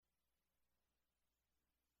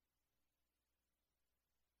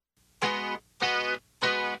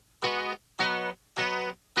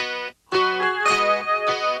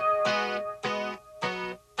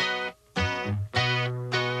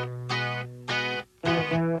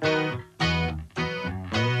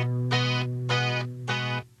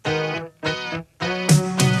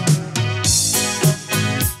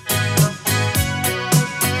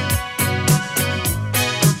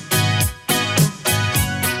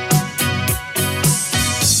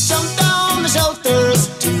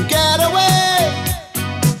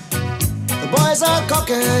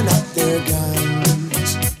cocking up their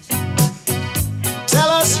guns. Tell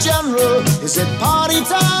us, General, is it party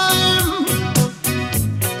time?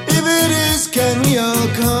 If it is, can we all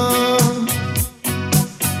come?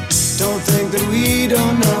 Don't think that we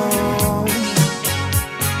don't know.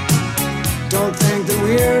 Don't think that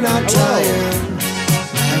we're not trying.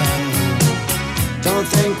 Don't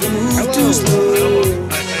think we move too slow.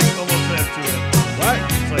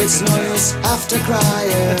 It's no use after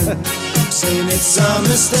crying, saying it's a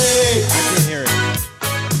mistake. I can't hear it.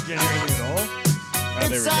 You can't hear it at all? Oh,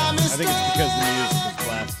 there we go. I think it's because the music is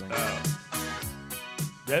blasting.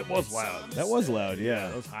 That was loud. That was loud, yeah.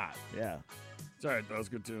 That was hot. Yeah. It's all right. That was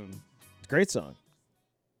a good tune. It's a great song.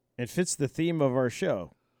 It fits the theme of our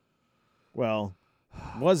show. Well,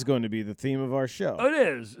 was going to be the theme of our show. Oh, it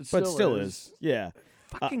is. It still is. Yeah.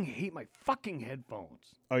 Fucking hate my fucking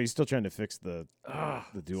headphones. Oh, you're still trying to fix the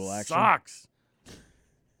dual action? Sucks.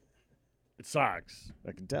 It sucks.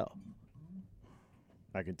 I can tell.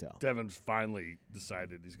 I can tell. Devin's finally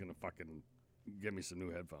decided he's going to fucking get me some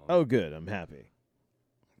new headphones. Oh, good. I'm happy.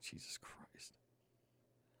 Jesus Christ.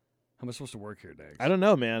 How am I supposed to work here, Dax? I don't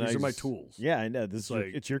know, man. These are my tools. Yeah, I know. This is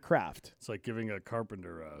like, it's your craft. It's like giving a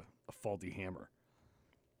carpenter a faulty hammer.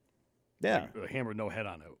 Yeah. Like a hammer with no head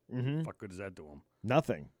on it. Mm-hmm. Fuck good does that do him?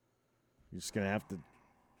 Nothing. You're just going to have to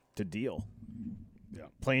deal. Yeah.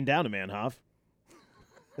 Playing down a man, Hoff.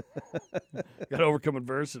 Got to overcome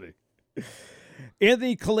adversity.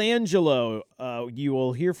 Anthony Colangelo, you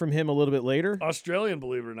will hear from him a little bit later. Australian,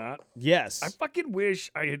 believe it or not. Yes. I fucking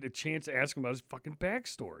wish I had a chance to ask him about his fucking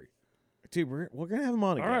backstory. Dude, we're going to have him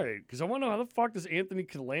on again. All right, because I want to know how the fuck does Anthony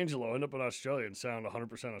Colangelo end up in Australia and sound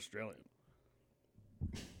 100% Australian?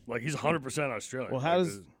 Like, he's 100% Australian. Well, how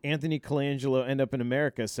does Anthony Colangelo end up in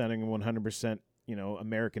America sounding 100%,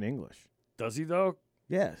 American English? Does he, though?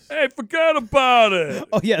 Yes. Hey, forget about it.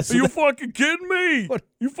 Oh, yes. Are you fucking kidding me? What?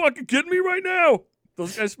 You fucking kidding me right now?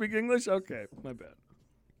 Those guys speak English? Okay, my bad.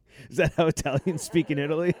 Is that how Italians speak in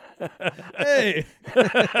Italy? Hey.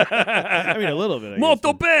 I mean, a little bit.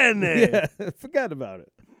 Molto bene. Yeah, forgot about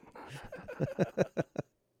it.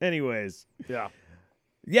 Anyways. Yeah.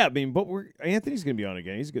 Yeah, I mean, but Anthony's going to be on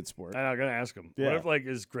again. He's a good sport. I'm going to ask him. Yeah. What if, like,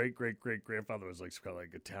 his great-great-great-grandfather was, like, some kind of,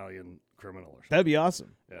 like, Italian criminal or something? That'd be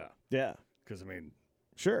awesome. Yeah. Yeah. Because, I mean,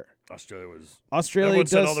 sure. Australia Australia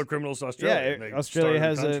sent all their criminals to Australia. Yeah, and Australia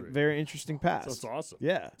has started a the country. very interesting past. So it's awesome.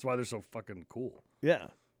 Yeah. That's why they're so fucking cool. Yeah.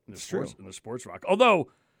 In the It's sports, true. in the sports rock.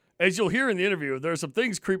 Although, as you'll hear in the interview, there are some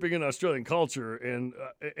things creeping in Australian culture, and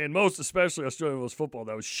most especially Australian rules football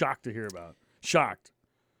that I was shocked to hear about. Shocked.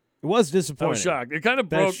 It was I disappointing. was shocked. It kind of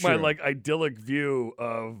That's broke my true. like idyllic view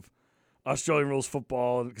of Australian rules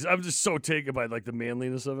football because I'm just so taken by like the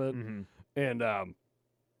manliness of it, Mm-hmm. and I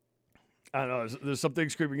don't know. There's some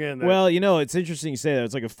things creeping in. That, Well, it's interesting you say that.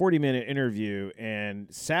 It's like a 40-minute interview, and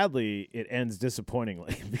sadly, it ends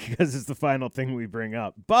disappointingly because it's the final thing we bring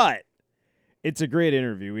up. But it's a great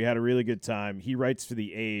interview. We had a really good time. He writes for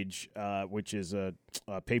The Age, which is a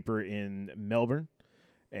paper in Melbourne,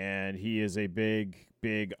 and he is a big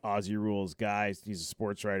Aussie rules guy. He's a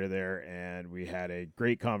sports writer there, and we had a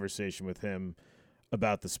great conversation with him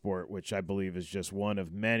about the sport, which I believe is just one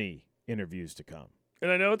of many interviews to come. and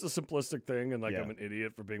I know it's a simplistic thing, and like Yeah. I'm an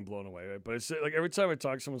idiot for being blown away, right? But it's like every time I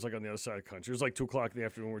talk to someone's like on the other side of the country. It's like 2:00 in the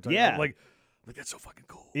afternoon. We're talking. Yeah. I'm like that's so fucking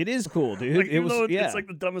cool. It is cool, dude. Like, it even was, though yeah. it's like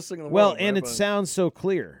the dumbest thing in the Well, world. and right? it sounds so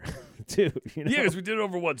clear, too. Yeah, because we did it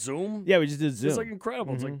over what, Zoom? Yeah, we just did Zoom. It's like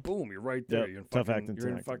incredible. It's like boom, you're right there. Yep. You're in Tough fucking, acting you're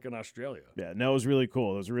in tonight. fucking Australia. Yeah, no, it was really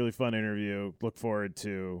cool. It was a really fun interview. Look forward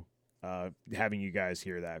to having you guys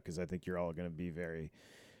hear that because I think you're all going to be very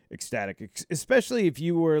ecstatic, especially if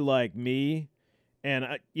you were like me. And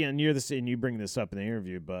near this, and you bring this up in the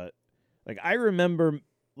interview, but like I remember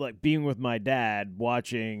like being with my dad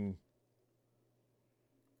watching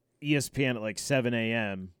ESPN at like 7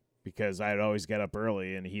 a.m. because I'd always get up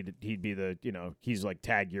early, and he'd be the he's like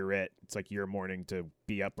tag you're it. It's like your morning to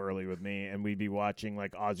be up early with me, and we'd be watching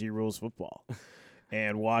like Aussie rules football,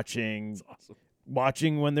 and watching. That's awesome.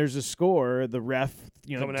 Watching when there's a score, the ref,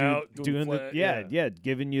 Coming out, doing the flag,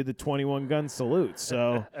 giving you the 21 gun salute.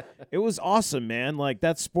 So it was awesome, man. Like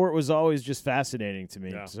that sport was always just fascinating to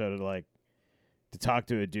me. Yeah. So to talk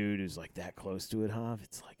to a dude who's like that close to it, Hav,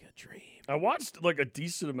 it's like a dream. I watched like a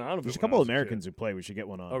decent amount of There's it. a when couple I was a Americans kid. who play. We should get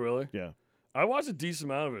one on. Oh, really? Yeah. I watched a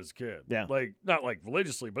decent amount of it as a kid. Yeah. Like, not like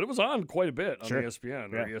religiously, but it was on quite a bit on Sure.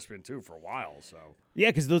 ESPN or ESPN2 for a while. So Yeah,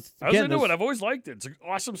 because those I was into it. I've always liked it. It's an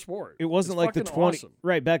awesome sport. it wasn't It's like the fucking 20 awesome.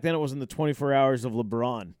 right back then. It wasn't the 24 hours of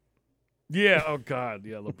LeBron, Yeah. Oh, God.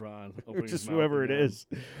 Yeah, LeBron. or opening his just mouth whoever it again. is.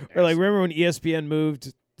 Or like remember when ESPN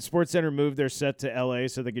moved, SportsCenter moved their set to LA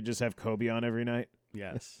so they could just have Kobe on every night.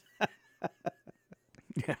 Yes.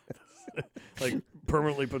 Yeah. Like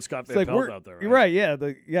permanently put Scott Van It's like Pelt out there. Right? Right. Yeah.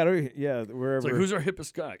 Wherever. It's like, who's our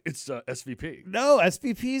hippest guy? It's SVP. No,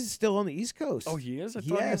 SVP's still on the East Coast. Oh, he is. I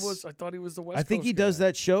thought he was the West. I think Coast he does guy.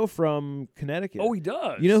 that show from Connecticut. Oh, he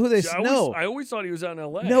does. You know who they I always thought he was out in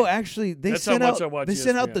L.A. No, actually, That's how much I watch They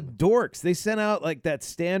sent out the ESPN. dorks. They sent out like that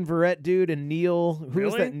Stan Verrett dude and Neil. Who was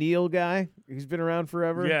Really? that Neil guy? He's been around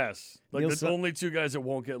forever. Yes, like Neil the only two guys that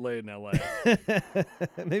won't get laid in L.A.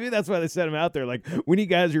 Maybe that's why they sent him out there. Like, we need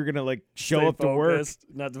guys who are gonna like show Stay up to work focused,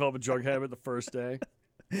 not develop a drug habit the first day.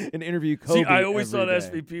 and interview Kobe. See, I always every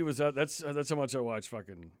thought day. SVP was out. That's how much I watch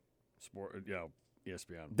fucking sport.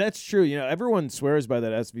 ESPN. That's true. You know, everyone swears by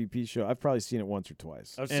that SVP show. I've probably seen it once or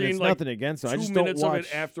twice. I've and seen it's like nothing against him. I 2 just minutes don't of watch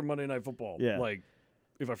it after Monday Night Football. Yeah. Like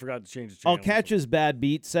if I forgot to change the channel. I'll catch his bad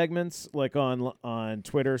beat segments like on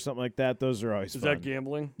Twitter or something like that. Those are always Is fun. that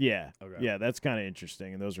gambling? Yeah. Okay. Yeah, that's kind of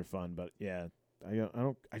interesting, and those are fun. But yeah,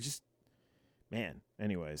 man.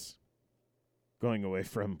 Anyways, going away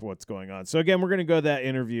from what's going on. So again, we're gonna go to that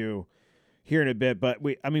interview here in a bit, but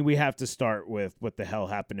we have to start with what the hell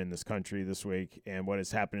happened in this country this week and what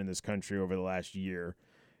has happened in this country over the last year,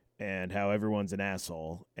 and how everyone's an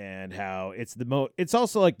asshole, and how it's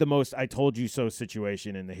also like the most "I told you so"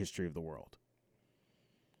 situation in the history of the world.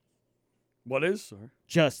 What is? Sorry.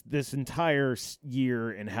 Just this entire year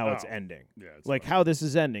and how it's ending. Yeah. It's Like fine. how this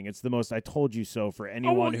is ending. It's the most "I told you so" for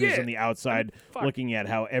anyone who's on the outside fuck. looking at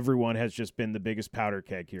how everyone has just been the biggest powder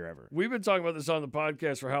keg here ever. We've been talking about this on the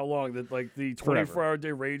podcast for how long? That like the Forever.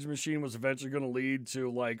 24-hour-day rage machine was eventually going to lead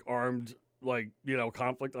to like armed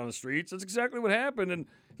conflict on the streets. That's exactly what happened, and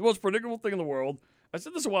the most predictable thing in the world. I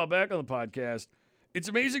said this a while back on the podcast. It's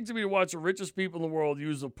amazing to me to watch the richest people in the world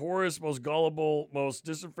use the poorest, most gullible, most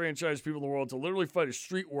disenfranchised people in the world to literally fight a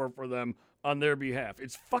street war for them on their behalf.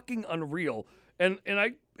 It's fucking unreal. And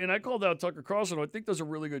I called out Tucker Carlson, who I think does a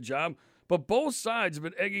really good job. But both sides have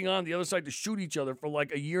been egging on the other side to shoot each other for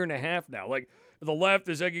like a year and a half now. Like the left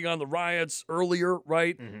is egging on the riots earlier,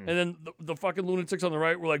 right? Mm-hmm. And then the fucking lunatics on the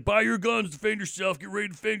right were like, buy your guns, defend yourself, get ready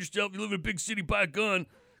to defend yourself. You live in a big city, buy a gun.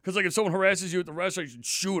 Because like if someone harasses you at the restaurant, you should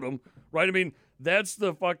shoot them, right? I mean, that's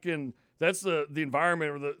the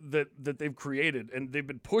environment that they've created, and they've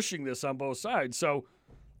been pushing this on both sides. So,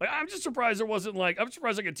 like, I'm just surprised there wasn't like I'm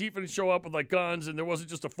surprised like Antifa didn't show up with like guns, and there wasn't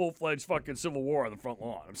just a full-fledged fucking civil war on the front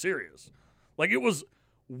lawn. I'm serious. Like it was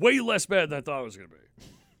way less bad than I thought it was going to be.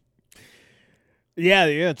 Yeah,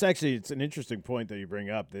 it's an interesting point that you bring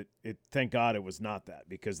up. Thank God it was not that,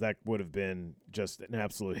 because that would have been just an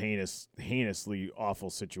absolute heinously awful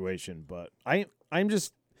situation. But I'm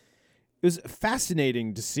just, it was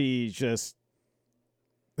fascinating to see just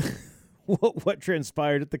what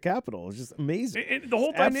transpired at the Capitol. It was just amazing. And the whole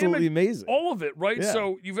It's dynamic, absolutely amazing. all of it, right? Yeah.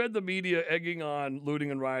 So you've had the media egging on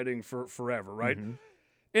looting and rioting for forever, right? Mm-hmm.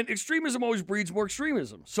 And extremism always breeds more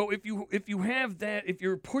extremism. So if you have that, if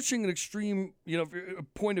you're pushing an extreme,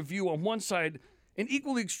 point of view on one side, an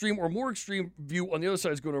equally extreme or more extreme view on the other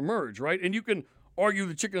side is going to emerge, right? And you can argue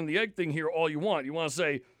the chicken and the egg thing here all you want. You want to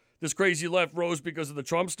say this crazy left rose because of the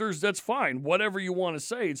Trumpsters? That's fine. Whatever you want to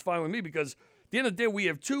say, it's fine with me, because at the end of the day, we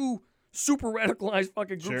have two super radicalized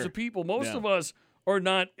fucking groups Sure. of people. Most Yeah. of us are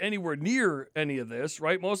not anywhere near any of this,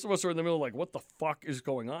 right? Most of us are in the middle like, what the fuck is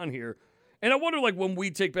going on here? And I wonder, like, when we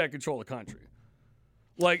take back control of the country.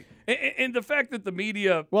 Like, and the fact that the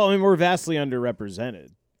media... Well, I mean, we're vastly underrepresented.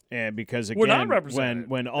 And because, again, We're not represented.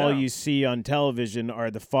 when all Yeah. you see on television are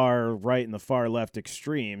the far right and the far left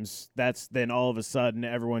extremes, then all of a sudden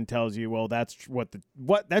everyone tells you, well, that's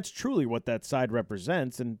that's truly what that side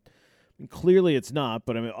represents. And clearly it's not,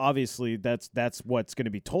 but I mean, obviously that's what's going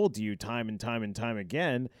to be told to you time and time and time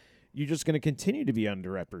again. You're just going to continue to be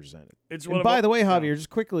underrepresented. And by the way, Javier, just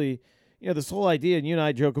quickly... this whole idea, and you and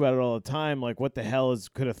I joke about it all the time, like, what the hell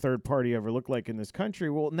could a third party ever look like in this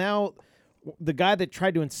country? Well, now the guy that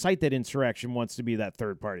tried to incite that insurrection wants to be that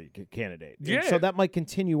third party candidate. Yeah. And so that might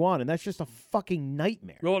continue on, and that's just a fucking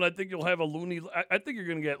nightmare. Well, and I think you'll have a loony... I think you're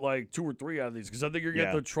going to get, like, 2 or 3 out of these, because I think you're going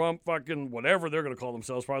to get the Trump fucking whatever they're going to call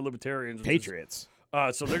themselves, probably libertarians. Patriots.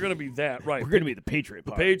 So they're going to be that, right. We're going to be the Patriot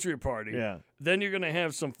The Party. Patriot Party. Yeah. Then you're going to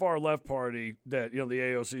have some far left party that, the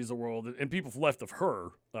AOCs of the world, and people left of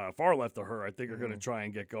her, far left of her, I think are going to try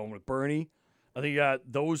and get going with Bernie. I think you got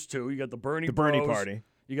those two. You got the Bernie bros. Party.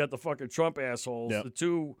 You got the fucking Trump assholes, Yep. the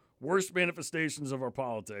two worst manifestations of our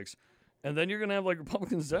politics. And then you're going to have like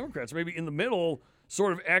Republicans and Democrats, maybe in the middle,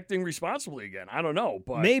 sort of acting responsibly again. I don't know.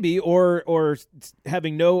 But Maybe, or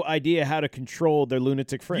having no idea how to control their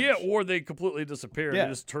lunatic fringe. yeah, or they completely disappear. Yeah. It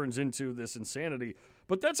just turns into this insanity.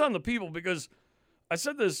 But that's on the people, because I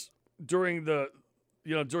said this during the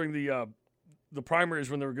primaries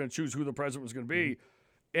when they were going to choose who the president was going to be.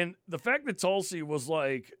 And the fact that Tulsi was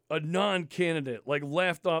like a non-candidate, like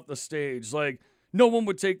laughed off the stage, like no one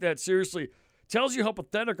would take that seriously, tells you how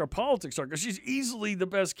pathetic our politics are, because she's easily the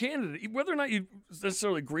best candidate. Whether or not you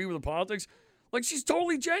necessarily agree with the politics, like she's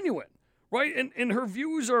totally genuine, right? And her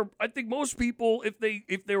views are, I think most people, if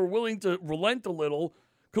they were willing to relent a little,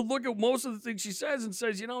 could look at most of the things she says and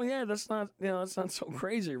says, that's not so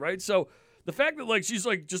crazy, right? So the fact that like she's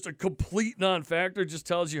like just a complete non-factor just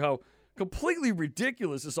tells you how completely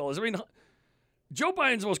ridiculous this all is. I mean, Joe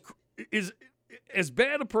Biden's is as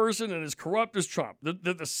bad a person and as corrupt as Trump.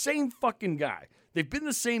 They're the same fucking guy. They've been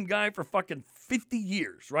the same guy for fucking 50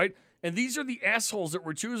 years, right? And these are the assholes that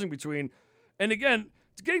we're choosing between. And again,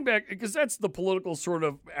 getting back, because that's the political sort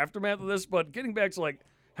of aftermath of this, but getting back to like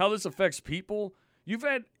how this affects people, you've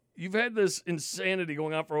had this insanity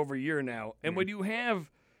going on for over a year now. And when you have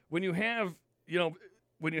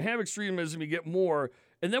extremism, you get more.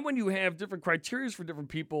 And then when you have different criteria for different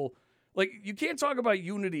people, like you can't talk about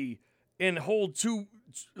unity and hold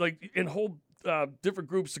different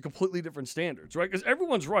groups to completely different standards, right? Because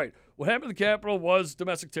everyone's right. What happened at the Capitol was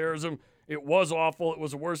domestic terrorism. It was awful. It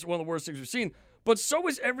was one of the worst things we've seen. But so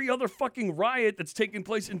is every other fucking riot that's taken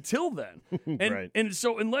place until then. And Right. and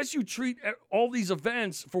so unless you treat all these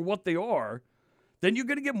events for what they are, then you're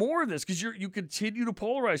going to get more of this, because you continue to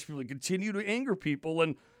polarize people, you continue to anger people.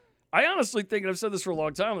 And I honestly think, and I've said this for a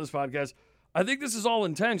long time on this podcast, I think this is all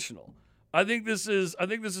intentional. I think this is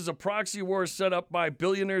a proxy war set up by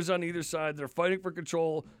billionaires on either side. They're fighting for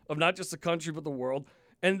control of not just the country but the world.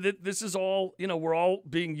 And that this is all, we're all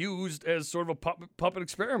being used as sort of a puppet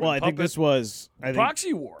experiment. Well, I think this was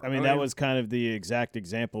proxy war. I mean, that was kind of the exact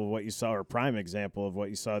example of what you saw, or prime example of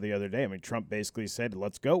what you saw the other day. I mean, Trump basically said,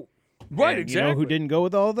 "Let's go." Right, and exactly. You know who didn't go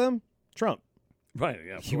with all of them? Trump. Right,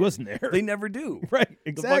 yeah. He wasn't there. They never do. Right, The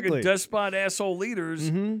exactly. fucking despot asshole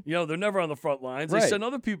leaders, they're never on the front lines. They Right. send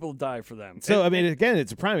other people to die for them. So, I mean, again,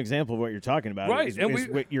 it's a prime example of what you're talking about. Right, Is and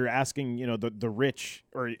what you're asking, the rich,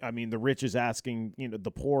 or I mean, the rich is asking,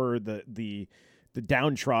 the poor, the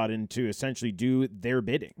downtrodden to essentially do their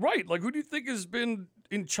bidding. Right. Like, who do you think has been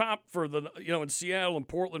in CHOP for in Seattle and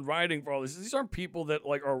Portland rioting for all this? These aren't people that,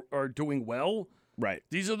 like, are doing well. Right.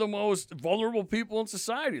 These are the most vulnerable people in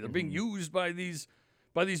society. They're being used by these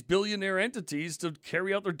billionaire entities to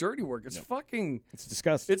carry out their dirty work. It's fucking... It's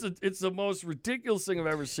disgusting. It's the most ridiculous thing I've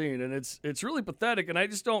ever seen, and it's really pathetic. And I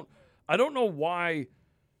don't know why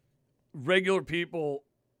regular people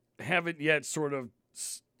haven't yet sort of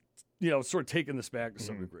taken this back to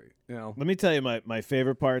some degree. Let me tell you my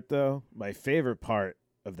favorite part, though. My favorite part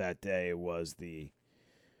of that day was the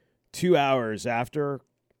 2 hours after,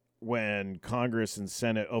 when Congress and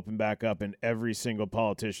Senate opened back up and every single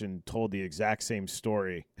politician told the exact same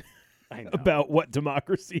story about what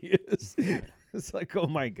democracy is. It's like, oh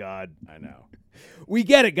my God. I know. We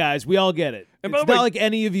get it, guys. We all get it. And It's by the not way- like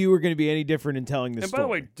any of you are going to be any different in telling this And story. by the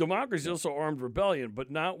way, democracy is also armed rebellion,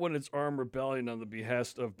 but not when it's armed rebellion on the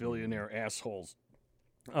behest of billionaire assholes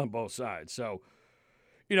on both sides. So,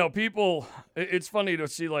 people, it's funny to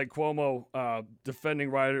see like Cuomo defending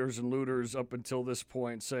rioters and looters up until this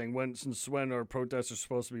point, saying since when are protesters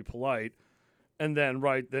supposed to be polite? And then,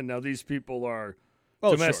 then now these people are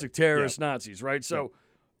domestic terrorist Nazis, right? So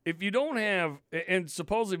if you don't have, and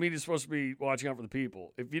supposedly media is supposed to be watching out for the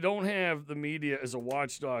people, if you don't have the media as a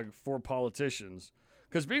watchdog for politicians,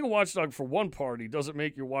 because being a watchdog for one party doesn't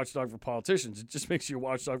make you a watchdog for politicians. It just makes you a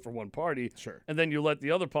watchdog for one party. Sure. And then you let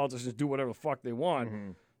the other politicians do whatever the fuck they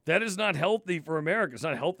want. That is not healthy for America. It's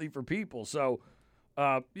not healthy for people. So,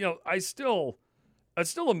 I'm still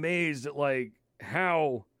amazed at like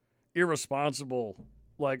how irresponsible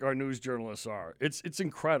like our news journalists are. It's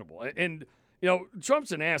incredible. And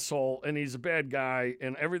Trump's an asshole and he's a bad guy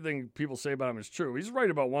and everything people say about him is true. He's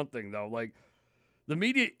right about one thing though. Like the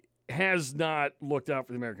media has not looked out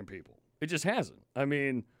for the American people. It just hasn't. I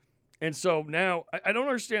mean, and so now I don't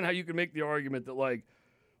understand how you can make the argument that like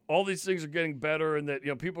all these things are getting better and that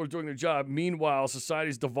people are doing their job. Meanwhile,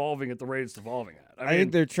 society's devolving at the rate it's devolving at. I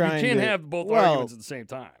think they're trying. You can't to, have both well, arguments at the same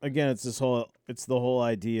time. Again, it's the whole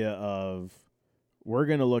idea of we're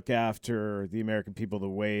going to look after the American people the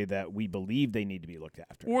way that we believe they need to be looked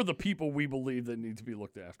after, Or the people we believe that need to be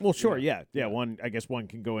looked after. well, sure, yeah. One, I guess, one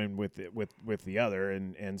can go in with the other,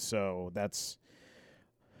 and so that's,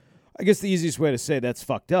 I guess, the easiest way to say that's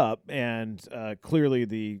fucked up, and clearly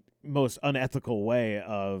the most unethical way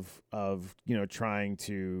of trying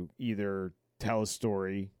to either tell a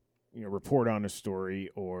story, report on a story,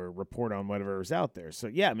 or report on whatever is out there. So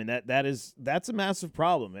yeah, I mean that's a massive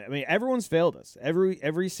problem. I mean everyone's failed us.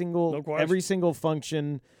 Every single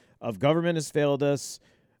function of government has failed us.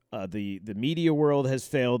 The media world has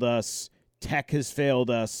failed us. Tech has failed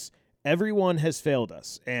us. Everyone has failed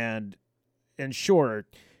us. And sure,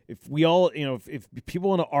 if we all, if people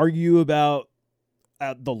want to argue about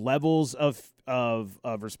the levels of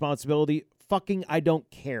responsibility, fucking I don't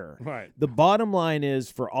care. Right. The bottom line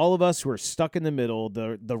is, for all of us who are stuck in the middle,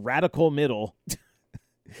 the radical middle,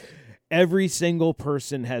 every single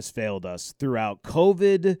person has failed us throughout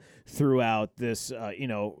COVID, throughout this,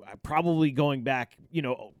 probably going back,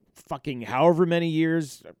 fucking however many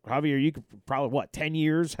years. Javier, you could probably, 10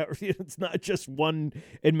 years? It's not just one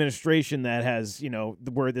administration that has,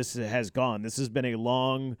 where this has gone. This has been a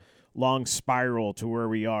long spiral to where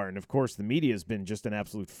we are. And, of course, the media has been just an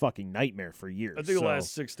absolute fucking nightmare for years. I think the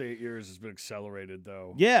last 6 to 8 years has been accelerated,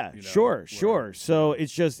 though. Yeah, sure. So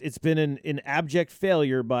it's been an abject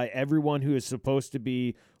failure by everyone who is supposed to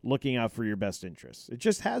be looking out for your best interests. It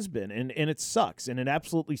just has been, and it sucks, and it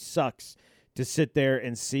absolutely sucks to sit there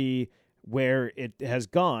and see where it has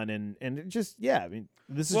gone. And it just,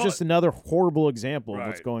 this is just another horrible example of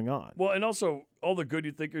what's going on. Well, and also, all the good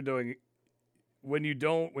you think you're doing, when you're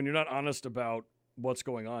not honest about what's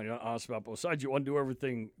going on, you're not honest about both sides, you undo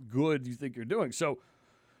everything good you think you're doing. So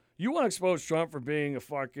you want to expose Trump for being a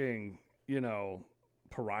fucking,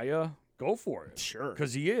 pariah? Go for it. Sure.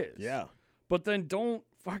 Because he is. Yeah. But then don't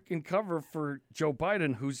fucking cover for Joe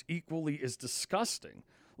Biden, who's equally as disgusting.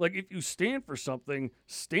 Like, if you stand for something,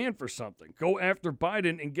 stand for something. Go after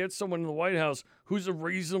Biden and get someone in the White House who's a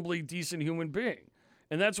reasonably decent human being.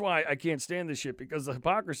 And that's why I can't stand this shit, because the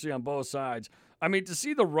hypocrisy on both sides. I mean, to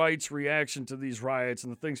see the right's reaction to these riots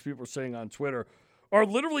and the things people are saying on Twitter are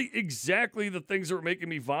literally exactly the things that were making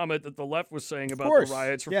me vomit that the left was saying about the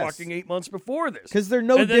riots for fucking 8 months before this. Because they're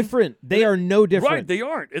different. They are no different. Right, they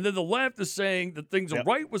aren't. And then the left is saying the things the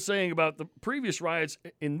right was saying about the previous riots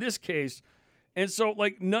in this case. And so,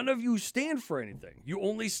 none of you stand for anything. You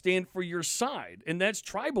only stand for your side. And that's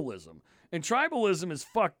tribalism. And tribalism is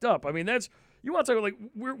fucked up. I mean, you want to talk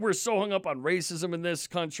about, we're so hung up on racism in this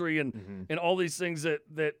country and all these things that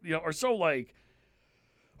are so,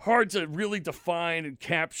 hard to really define and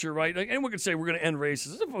capture, right? Anyone can say we're going to end racism. This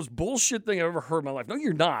is the most bullshit thing I've ever heard in my life. No,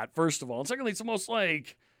 you're not, first of all. And secondly, it's the most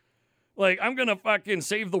like I'm going to fucking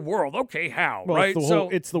save the world. Okay, how, right?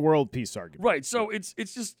 It's the world peace argument. Right, so it's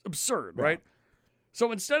just absurd, right?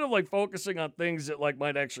 So instead of focusing on things that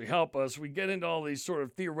might actually help us, we get into all these sort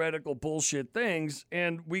of theoretical bullshit things,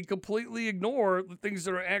 and we completely ignore the things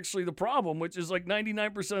that are actually the problem, which is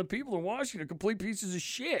 99% of people in Washington are complete pieces of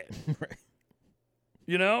shit. Right.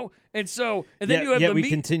 And then you have we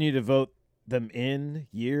continue to vote them in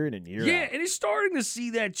year in and year out. Yeah, and it's starting to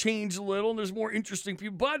see that change a little, and there's more interesting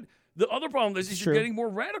people, but the other problem is you're getting more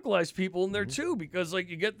radicalized people in there, too, because,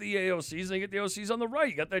 you get the AOCs, and you get the AOCs on the right.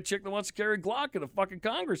 You got that chick that wants to carry a Glock in the fucking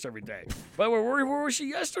Congress every day. By the way, where was she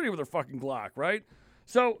yesterday with her fucking Glock, right?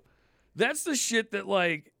 So that's the shit that,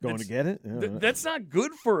 going to get it? That's not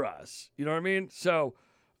good for us. You know what I mean? So,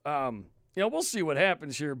 we'll see what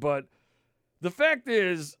happens here, but the fact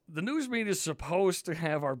is, the news media is supposed to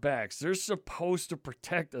have our backs. They're supposed to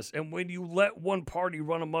protect us. And when you let one party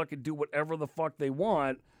run amok and do whatever the fuck they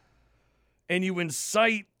want, and you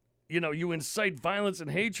incite violence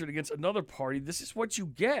and hatred against another party, this is what you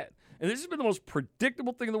get. And this has been the most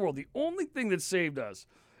predictable thing in the world. The only thing that saved us,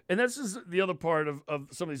 and this is the other part of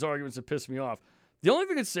some of these arguments that piss me off, the only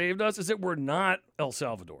thing that saved us is that we're not El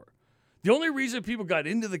Salvador. The only reason people got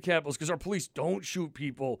into the Capitol is because our police don't shoot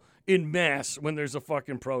people in mass when there's a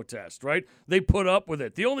fucking protest, right? They put up with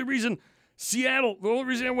it. The only reason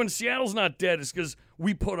everyone in Seattle's not dead is because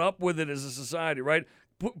we put up with it as a society, right?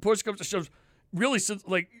 Push comes to shove. Really, since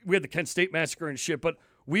we had the Kent State massacre and shit, but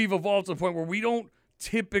we've evolved to the point where we don't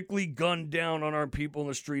typically gun down on our people in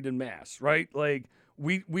the street in mass, right?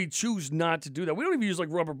 We choose not to do that. We don't even use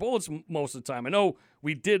rubber bullets most of the time. I know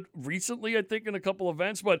we did recently, I think, in a couple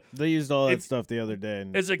events, but they used all that stuff the other day.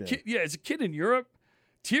 As a kid in Europe,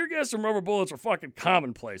 tear gas and rubber bullets are fucking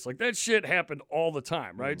commonplace. That shit happened all the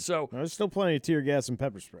time, right? So there's still plenty of tear gas and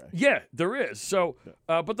pepper spray. Yeah, there is. So,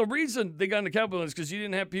 but the reason they got into Capitol is because you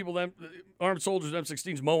didn't have people, armed soldiers,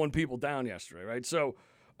 M16s mowing people down yesterday, right? So,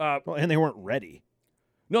 and they weren't ready.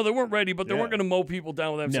 No, they weren't ready, but they weren't going to mow people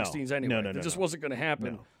down with M16s anyway. No, it just wasn't going to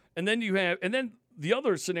happen. No. And then the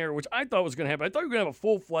other scenario, which I thought was going to happen, I thought you were going to have a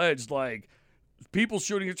full-fledged people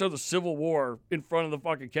shooting each other civil war in front of the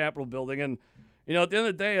fucking Capitol building, and at the end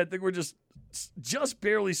of the day, I think we're just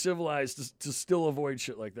barely civilized to still avoid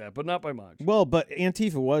shit like that, but not by much. Well, but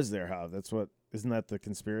Antifa was there, Hav. Isn't that the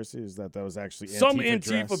conspiracy? Is that was actually Antifa some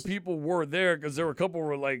Antifa dress? People were there because there were a couple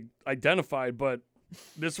were identified, but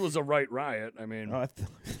this was a right riot. I mean,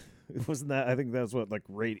 Wasn't that? I think that's what like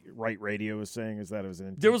right radio was saying. Is that it was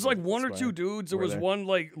an There was Antifa like one or spy. two dudes. There Were was they? one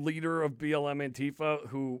like leader of BLM Antifa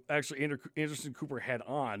who actually Anderson Cooper had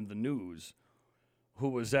on the news. Who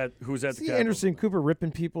was at the See Capitol Anderson building. Cooper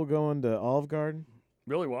ripping people going to Olive Garden?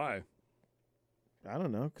 Really? Why? I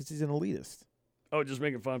don't know, because he's an elitist. Oh, just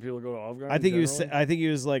making fun of people who go to Olive Garden. I think he was. generally? I think he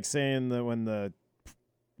was like saying that when the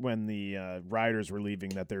rioters were leaving,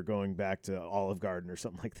 that they're going back to Olive Garden or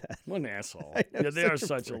something like that. What an asshole. I know, Yeah, they are such a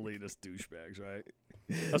such prick. elitist douchebags, right?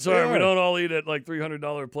 That's all right. We are. don't all eat at like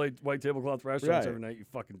 $300 plate white tablecloth restaurants Right. every night. You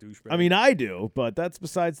fucking douchebag. I mean, I do, but that's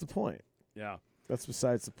besides the point. yeah. That's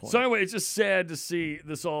besides the point. So anyway, it's just sad to see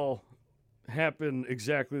this all happen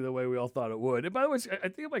exactly the way we all thought it would. And by the way, I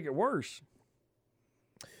think it might get worse.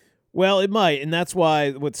 Well, it might, and that's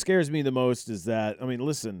why what scares me the most is that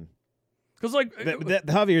listen, Because like, that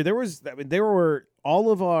Javier, there were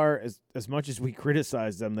all of our as much as we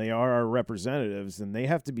criticize them, they are our representatives, and they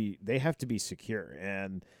have to be secure.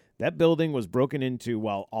 And that building was broken into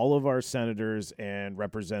while all of our senators and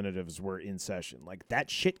representatives were in session. Like that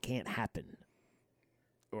shit can't happen.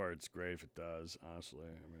 or it's great if it does. Honestly,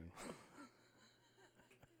 I mean,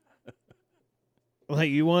 Like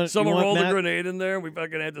you want someone you want rolled a Matt- grenade in there, and we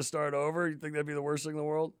fucking had to start over. You think that'd be the worst thing in the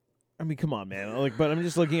world? I mean, come on, man. Like, but I'm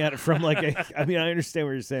just looking at it from like I understand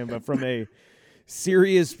what you're saying, but from a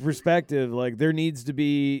serious perspective, like there needs to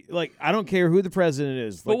be like I don't care who the president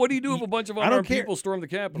is. But Like, what do you do if a bunch of I don't unarmed care. people storm the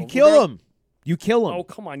Capitol? You kill them. You kill them. Oh,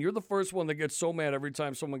 come on. You're the first one that gets so mad every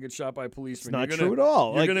time someone gets shot by a policeman. It's not You're true gonna- at all.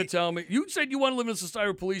 You're Like, going to tell me. You said you want to live in a society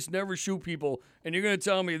where police never shoot people, and you're going to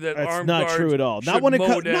tell me that That's armed not guards true at all. should Not when mow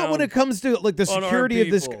not when down it comes to like the unarmed security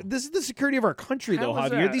of this. people. This is the security of our country, How though,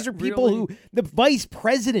 is Javier. that? These are people Really? who the vice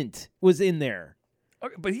president was in there.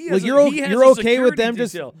 Okay, but he Well, has you're he has you're a okay with security them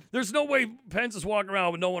just- detail. There's no way Pence is walking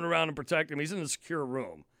around with no one around and protecting him. He's in a secure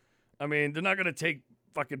room. I mean, they're not going to take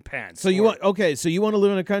fucking Pence. So you or- want So you want to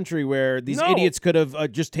live in a country where these No. idiots could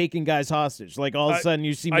have just taken guys hostage? Like all of a sudden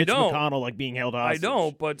you see I Mitch don't. McConnell like being held I hostage.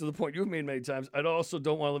 don't, but to the point you've made many times, I also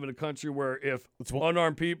don't want to live in a country where if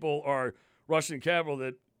unarmed people are rushing the Capitol,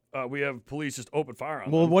 that we have police just open fire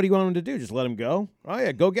on Well, them. what do you want them to do? Just let them go? Oh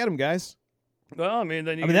yeah, go get them, guys. Well, I mean,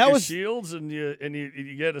 then you I mean, get that your was- shields and you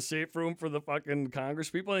get a safe room for the fucking Congress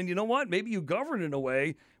people, and you know what? Maybe you govern in a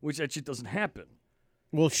way which that shit doesn't happen.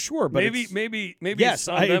 Well, sure, but maybe yes, it's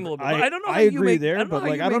on them a little bit. But I don't know. I how you agree make, there, I don't know but how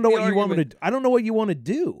like you I don't make know the what you want me argument- to. I don't know what you want to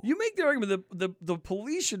do. You make the argument that the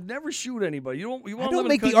police should never shoot anybody. You I want to don't live in a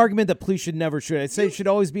make the country- argument that police should never shoot. I say it should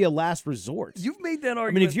always be a last resort. You've made that I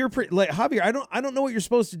argument. mean, if you're like Javier, I don't know what you're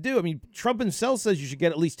supposed to do. I mean, Trump himself says you should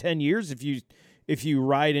get at least 10 years if you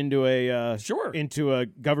ride into a Sure. into a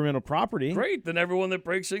governmental property. great, then everyone that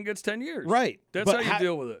breaks in gets 10 years. Right. That's But how you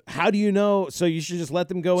deal with it. How do you know? So you should just let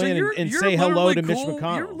them go So in you're- and you're say hello to literally Mitch cool-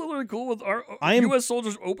 McConnell. You're literally cool with our I am- U.S.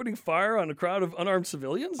 soldiers opening fire on a crowd of unarmed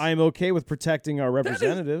civilians? I am okay with protecting our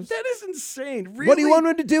representatives. That is insane. Really? What do you want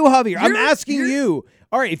me to do, Javier? I'm You're- asking you're- you.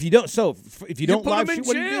 All right, if you don't, if you don't put live them in shoot,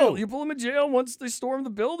 what do you jail. do? You pull them in jail once they storm the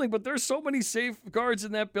building. But there's so many safeguards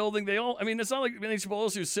in that building. I mean, it's not like Nancy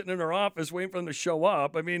Pelosi was sitting in her office waiting for them to show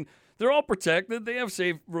up. I mean, they're all protected. They have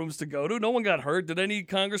safe rooms to go to. No one got hurt. Did any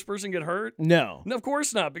congressperson get hurt? No. No, of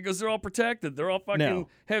course not, because they're all protected. They're all fucking No.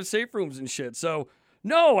 have safe rooms and shit. So,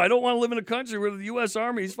 no, I don't want to live in a country where the U.S.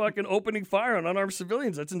 Army is fucking opening fire on unarmed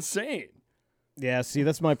civilians. That's insane. Yeah, see,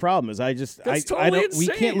 that's my problem. Is I That's I totally don't. We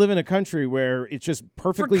insane. can't live in a country where it's just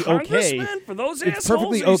perfectly For okay. congressmen? For those It's assholes?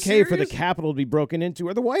 perfectly Are you okay for the serious? Capitol to be broken into,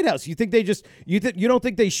 or the White House. You think they just you don't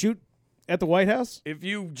think they shoot at the White House? If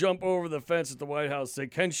you jump over the fence at the White House, they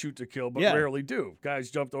can shoot to kill, but Yeah. rarely do. Guys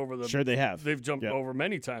jumped over the. Sure, they have. They've jumped Yeah. over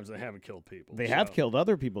many times and they haven't killed people. They have so. killed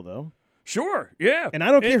other people though. Sure, yeah. And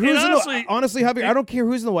I don't care who's honestly, in the, honestly, Javier, I don't care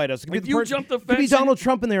who's in the White House. It could be if the you person- jump the it could be fence Donald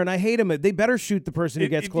Trump in there, and I hate him. They better shoot the person who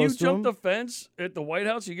gets if close you to jump him. the fence at the White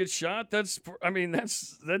House, you get shot. That's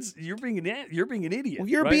you're being an idiot. Well,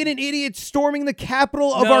 you're right? being an idiot storming the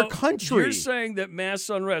capital of No, our country. You're saying that mass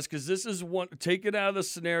unrest, because this is one. Take it out of the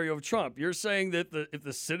scenario of Trump. You're saying that if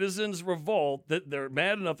the citizens revolt, that they're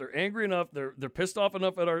mad enough, they're angry enough, they're pissed off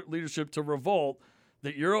enough at our leadership to revolt,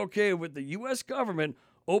 that you're okay with the U.S. government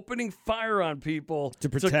opening fire on people to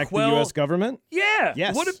protect the quell- U.S. government? Yeah.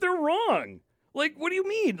 Yes. What if they're wrong? Like, what do you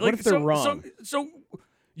mean? What if they're wrong? So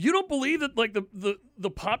you don't believe that like the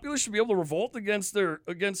populace should be able to revolt against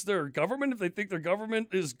their government if they think their government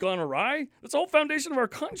is gone awry? That's the whole foundation of our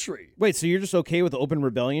country. Wait, so you're just okay with the open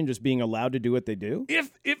rebellion just being allowed to do what they do?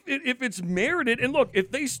 If it's merited, and look, if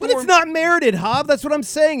they storm, But it's not merited, Hob. That's what I'm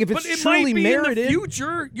saying. If it's but it truly might be merited, in the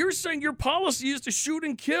future. You're saying your policy is to shoot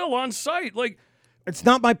and kill on sight, like. It's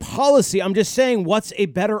not my policy. I'm just saying, what's a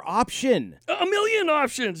better option? A million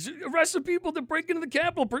options. Arrest the people that break into the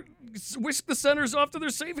Capitol. Whisk the senators off to their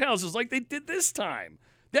safe houses like they did this time.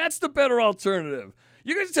 That's the better alternative.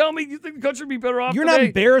 You guys tell me you think the country would be better off You're today? not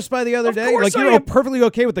embarrassed by the other Of day? course Like, I you're am. perfectly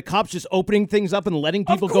okay with the cops just opening things up and letting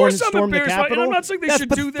people go in and storm the Capitol? I'm not saying they That's should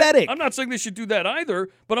pathetic. do that. I'm not saying they should do that either.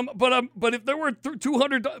 But if there were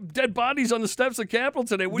 200 dead bodies on the steps of the Capitol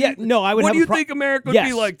today, what do you think America would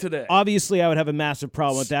be like today? Obviously, I would have a massive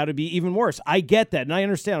problem with that. It would be even worse. I get that, and I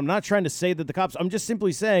understand. I'm not trying to say that the cops. I'm just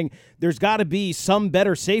simply saying there's got to be some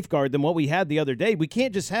better safeguard than what we had the other day. We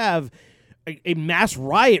can't just have a mass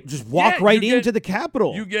riot just walk into the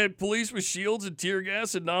Capitol. You get police with shields and tear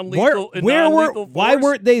gas and non-lethal. Why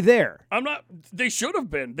weren't they there? They should have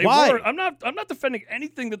been. Why? Weren't. I'm not defending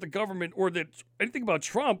anything that the government or anything about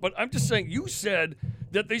Trump, but I'm just saying you said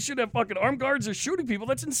that they should have fucking armed guards or shooting people.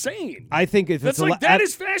 That's insane. I think if that's it's that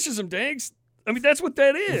is fascism, Danks. I mean, that's what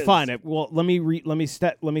that is. Fine. Well, let me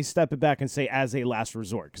step it back and say as a last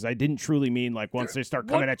resort, because I didn't truly mean like once they start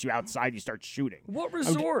coming at you outside, you start shooting. What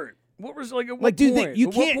resort? What was at what like, point?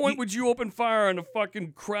 At what point would you open fire on a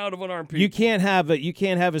fucking crowd of unarmed people? You can't have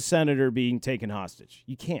a senator being taken hostage.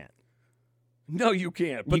 You can't. No, you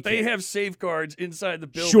can't. But they have safeguards inside the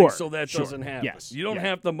building so that doesn't happen. Yes. You don't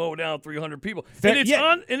have to mow down 300 people. I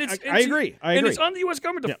agree. And it's on the U.S.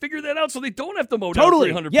 government to figure that out so they don't have to mow down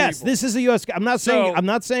 300 yes, people. this is a U.S. I'm not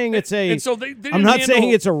saying it's a. And so they I'm not saying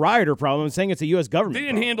it's a rioter problem. I'm saying it's a U.S. government. They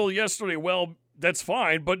didn't handle yesterday well. That's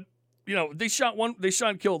fine, but they shot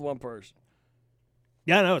and killed one person.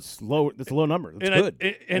 Yeah, no, it's low. It's a low number. That's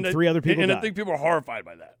good. And 3 other people died. I think people are horrified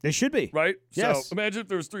by that. They should be. Right? Yes. So imagine if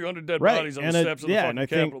there's 300 dead bodies on the steps of the fucking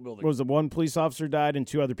Capitol building. Was the one police officer died and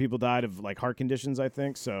 2 other people died of like heart conditions, I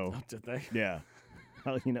think. So did they? Yeah.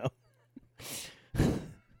 Well,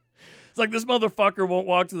 It's like this motherfucker won't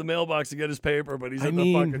walk to the mailbox to get his paper, but he's at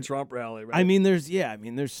the fucking Trump rally, right? I mean,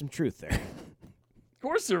 there's some truth there. Of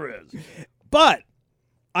course there is. But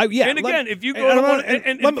if you go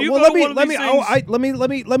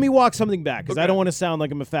let me walk something back because I don't want to sound like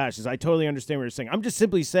I'm a fascist. I totally understand what you're saying. I'm just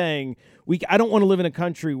simply saying I don't want to live in a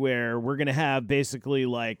country where we're going to have basically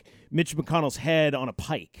like Mitch McConnell's head on a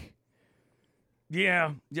pike.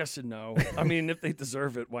 Yeah, yes and no. I mean, if they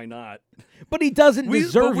deserve it, why not? But he doesn't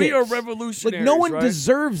deserve it. We are revolutionaries. Like no one right?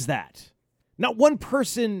 deserves that. Not one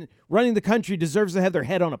person running the country deserves to have their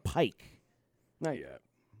head on a pike. Not yet.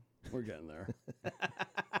 We're getting there.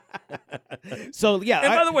 So yeah,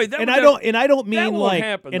 and by the way,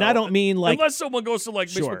 I don't mean like unless someone goes to like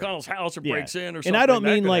Mitch McConnell's house or breaks in or something. And I don't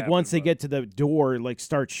mean like once they get to the door, like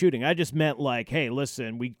start shooting. I just meant like, hey,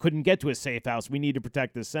 listen, we couldn't get to a safe house. We need to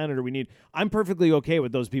protect the senator. I'm perfectly okay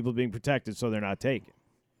with those people being protected so they're not taken.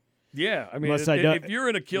 Yeah, I mean, if you're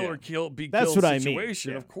in a kill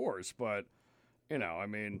situation, of course, but I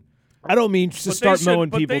mean. I don't mean to start mowing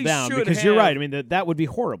people down because you're right. I mean that would be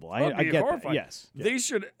horrible. I get horrifying. that. Yes,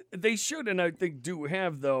 they should, and I think do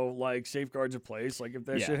have though like safeguards in place, like if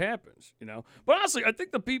that shit happens, But honestly, I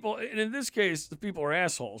think the people, and in this case, the people are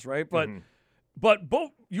assholes, right? But but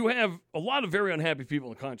both you have a lot of very unhappy people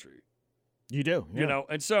in the country. You do,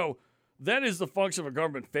 and so that is the function of a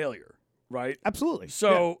government failure, right? Absolutely.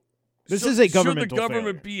 So. This is a governmental Should the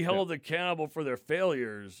government failure. be held accountable for their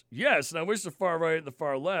failures? Yes, and I wish the far right and the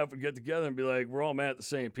far left would get together and be like, we're all mad at the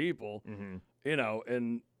same people,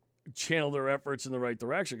 and channel their efforts in the right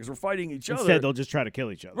direction because we're fighting each other. Instead, they'll just try to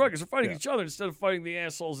kill each other. Right, because we're fighting each other instead of fighting the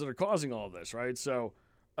assholes that are causing all of this, right? So,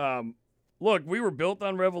 look, we were built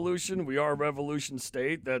on revolution. We are a revolution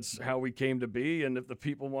state. That's how we came to be, and if the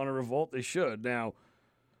people want to revolt, they should. Now,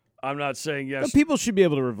 I'm not saying yes. But people should be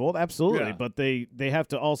able to revolt, absolutely, but they have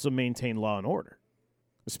to also maintain law and order,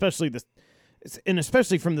 especially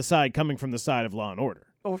from the side coming from the side of law and order.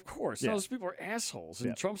 Oh, of course. Those people are assholes,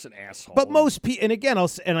 and Trump's an asshole. But most people, and again, I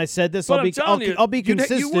said this. I'll be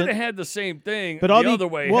consistent. You would have had the same thing, but the other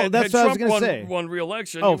way. Well, that's what Trump I was going to say. Won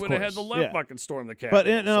re-election, you would have had the left fucking storm the Capitol. But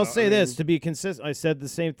and I'll say this to be consistent. I said the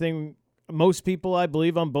same thing. Most people, I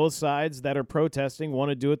believe, on both sides that are protesting want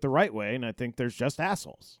to do it the right way, and I think there's just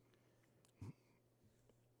assholes.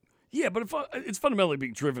 Yeah, but it's fundamentally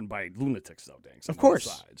being driven by lunatics, though, Danks. Of course.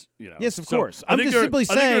 Sides, Yes, of course. I'm just simply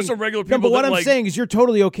saying. I think there's some regular people. No, but what I'm saying is, you're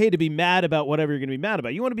totally okay to be mad about whatever you're going to be mad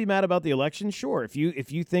about. You want to be mad about the election, sure. If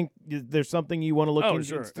you think there's something you want to look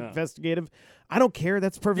into, investigative, I don't care.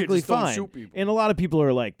 That's perfectly fine. Don't shoot people. And a lot of people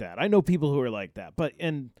are like that. I know people who are like that. But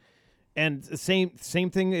and the same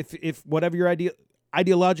thing. If whatever your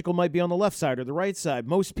ideological might be on the left side or the right side,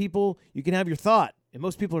 most people you can have your thought, and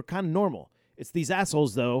most people are kind of normal. It's these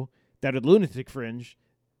assholes though. That are lunatic fringe,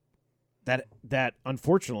 that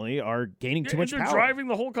unfortunately are gaining too much they're power. driving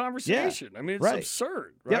the whole conversation. I mean, it's Right.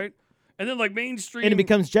 absurd, Yep. right? And then like mainstream, And it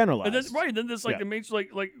becomes generalized. and then then there's like Yeah. the mainstream,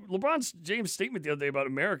 like LeBron James' statement the other day about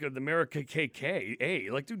America, the America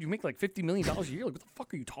KKK. Like, dude, you make like $50 million a year. Like, what the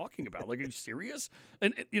fuck are you talking about? Like, are you serious?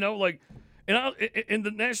 And like, and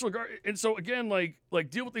the National Guard. And so again, like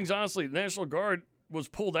deal with things honestly. The National Guard was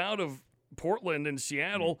pulled out of Portland and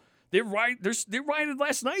Seattle. They rioted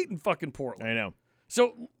last night in fucking Portland. I know.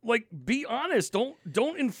 So, like, be honest.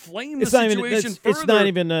 Don't inflame the It's not even. situation further It's not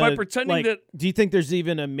even by pretending like, that. Do you think there's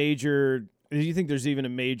even a major? Do you think there's even a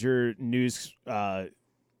major news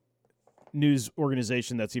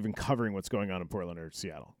organization that's even covering what's going on in Portland or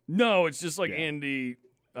Seattle? No, it's just like Yeah. Andy.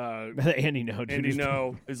 Andy No. dude. Andy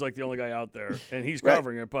No is like the only guy out there, and he's Right.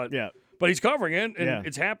 covering it. But Yeah. but he's covering it, and Yeah.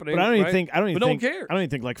 it's happening. But I don't even right? think. I don't even But no one think. cares. I don't even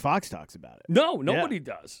think like Fox talks about it. No, nobody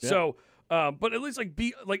does. Yeah. So, but at least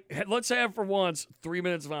let's have for once 3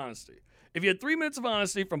 minutes of honesty. If you had 3 minutes of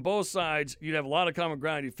honesty from both sides, you'd have a lot of common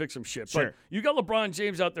ground. You'd fix some shit. Sure. But you got LeBron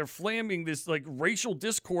James out there flaming this like racial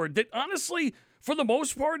discord that honestly, for the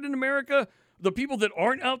most part in America, the people that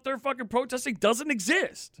aren't out there fucking protesting doesn't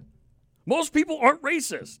exist. Most people aren't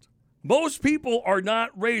racist. Most people are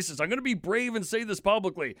not racist. I'm going to be brave and say this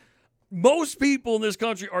publicly. Most people in this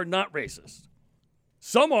country are not racist.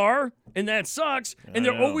 Some are, and that sucks. And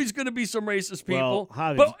there are know. always going to be some racist Well, people.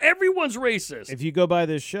 Javi, but everyone's racist. If you go by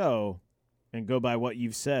this show and go by what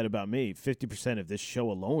you've said about me, 50% of this show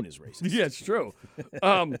alone is racist. Yeah, it's true.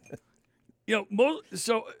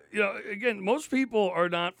 Again, most people are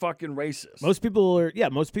not fucking racist. Most people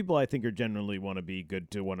I think are generally want to be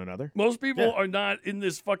good to one another. Most people Yeah. are not in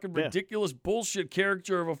this fucking Yeah. ridiculous bullshit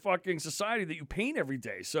caricature of a fucking society that you paint every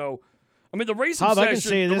day. So, I mean, the race Hob, I can obsession,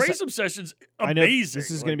 say the this- race obsession's I know amazing.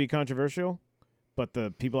 this is going to be controversial, but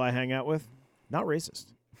the people I hang out with, not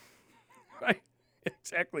racist. right.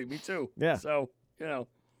 Exactly. Me too. Yeah. So, and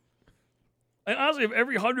honestly, if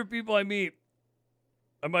every 100 people I meet,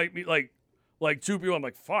 I might meet like two people. I'm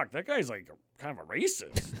like, fuck, that guy's like kind of a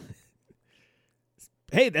racist.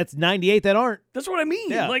 Hey, that's 98 that aren't. That's what I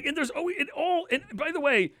mean. Yeah. Like, and there's always and by the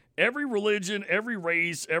way, every religion, every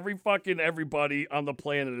race, every fucking everybody on the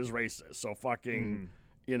planet is racist. So fucking,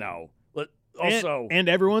 also, And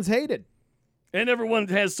everyone's hated. and everyone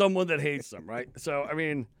has someone that hates them, right? So I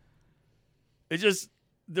mean, it just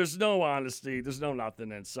there's no honesty, there's no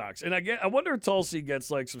nothing, and it sucks. And I wonder if Tulsi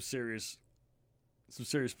gets like some serious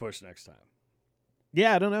push next time.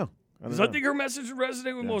 Yeah, I don't know. Because I think her message would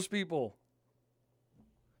resonate with most people.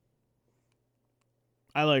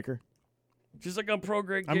 I like her. She's like, I'm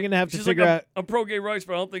pro-gay. I'm gonna have to she's figure like, out- I'm pro-gay rights,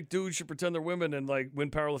 but I don't think dudes should pretend they're women and like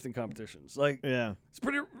win powerlifting competitions. Like, Yeah. it's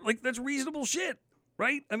pretty like that's reasonable shit,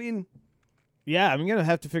 right? I mean, Yeah, I'm going to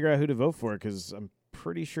have to figure out who to vote for because I'm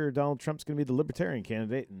pretty sure Donald Trump's going to be the libertarian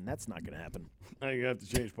candidate, and that's not going to happen. I think you have to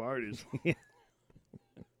change parties. Yeah.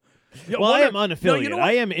 Yeah, Well, I am no, unaffiliated. you know what?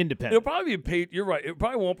 I am independent. It'll probably be you're right. It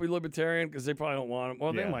probably won't be libertarian because they probably don't want him.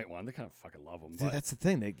 Well, Yeah. they might want him. They kind of fucking love him. Dude, But, that's the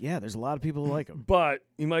thing. There's a lot of people who like him. but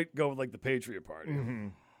you might go with like the Patriot Party. Mm-hmm.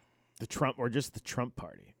 The Trump or just the Trump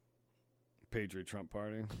party. Patriot Trump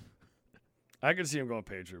Party. I could see him going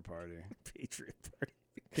Patriot Party. Patriot party.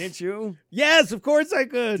 Can't you? Yes, of course I Do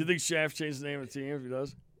could. you think Shaft changed the name of the team if he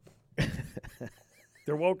does?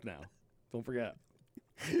 They're woke now. Don't forget.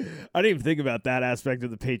 I didn't even think about that aspect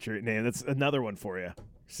of the Patriot name. That's another one for you.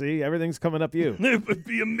 See, everything's coming up you. It would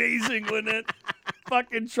be amazing, wouldn't it?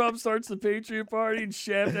 Fucking Trump starts the Patriot Party and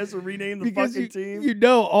Shaft has to rename the Because fucking team. you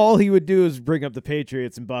know all he would do is bring up the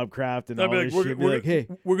Patriots and Bob Kraft and I'd all be like, this we're, shit. Be we're, like, hey,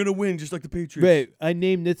 we're going to win just like the Patriots. wait, I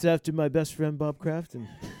named this after my best friend Bob Kraft. And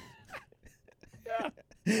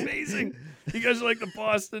Amazing. You guys are like the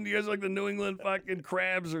Boston. You guys are like the New England fucking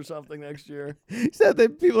Crabs or something next year. so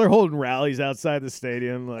that people are holding rallies outside the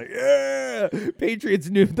stadium, like, yeah, Patriots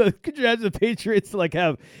knew could you imagine the Patriots like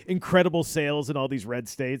have incredible sales in all these red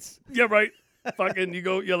states? Yeah, right. Fucking, you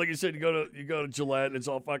go, yeah, like you said, you go to Gillette, and it's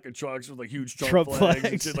all fucking trucks with like huge Trump Trump flags and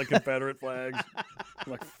flags. shit, like Confederate flags.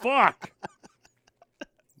 I'm like, fuck.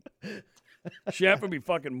 Shaft would be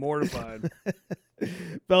fucking mortified.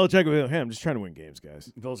 Belichick would be like, hey, I'm just trying to win games,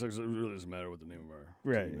 guys. Belichick, it really doesn't matter what the name of our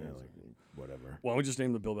Right. team Yeah, is. like, whatever. Why don't we just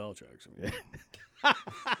name the Bill Belichicks? I mean,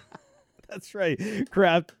 That's right.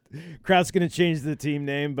 Kraft's going to change the team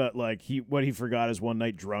name, but like what he forgot is one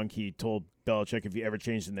night drunk, he told Belichick if he ever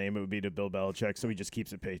changed the name, it would be to Bill Belichick. So he just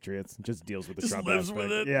keeps it Patriots and just deals with the just Trump lives aspect.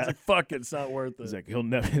 with it. Yeah. It's like, fuck it, it's not worth it. He's like, it'll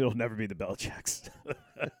never be the Belichicks.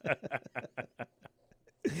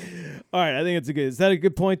 All right, I think is that a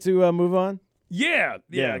good point to move on? yeah.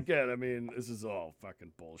 Yeah. Again, I mean, this is all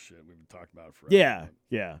fucking bullshit. We've been talking about it forever.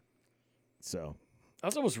 Yeah. So I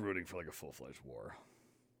was almost rooting for like a full-fledged war.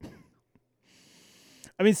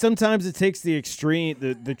 I mean, sometimes it takes the extreme.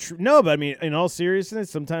 No, but I mean, in all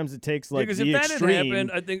seriousness, sometimes it takes like because the if that had extreme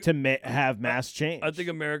happened, I think to have mass change. I think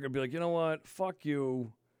America would be like, you know what? Fuck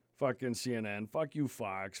you, fucking CNN. Fuck you,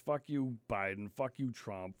 Fox. Fuck you, Biden. Fuck you,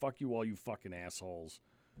 Trump. Fuck you, all you fucking assholes.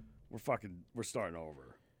 We're starting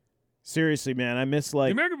over. Seriously, man, I miss The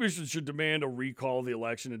like American people should demand a recall of the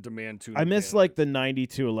election and demand two. I miss like the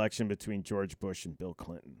 '92 election between George Bush and Bill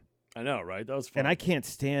Clinton. I know, right? That was fun. And I can't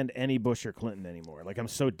stand any Bush or Clinton anymore. Like I'm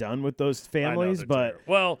so done with those families. I know, But terrible.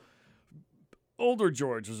 Well, older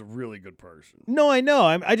George was a really good person. no, I know.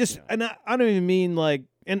 I just and I don't even mean like.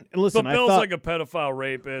 And listen, But Bill's I thought, like a pedophile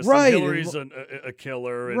rapist. Right, And Hillary's a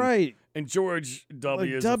killer. And, right. And George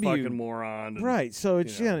W. is a fucking moron. And, Right, so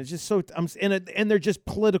it's you know. it's just so and they're just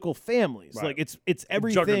political families. Right. Like it's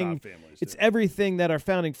everything. Juggernaut families, It's yeah. everything that our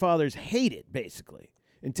founding fathers hated, basically.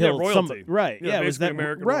 Until royalty. Right, Yeah, it was basically that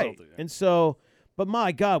American right. royalty, yeah. And so, but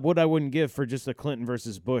my God, what I wouldn't give for just a Clinton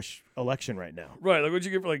versus Bush election right now. Right, like what'd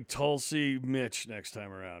you get for like Tulsi Mitch next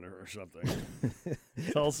time around or something?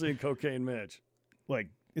 Tulsi and Cocaine Mitch. Like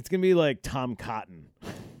it's gonna be like Tom Cotton.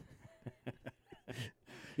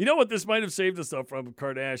 You know what? This might have saved us though from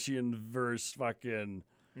Kardashian versus fucking,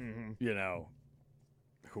 you know,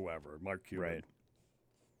 whoever, Mark Cuban. Right.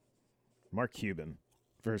 Mark Cuban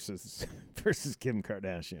versus Kim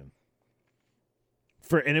Kardashian.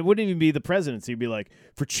 And it wouldn't even be the presidency. It'd be like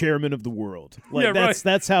for chairman of the world. Like Yeah, right.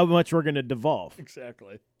 that's how much we're gonna devolve.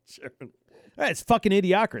 Exactly. Sharon. It's fucking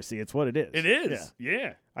idiocracy. It's what it is. It is.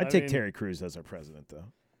 Yeah. I'd take Terry Crews as our president, though.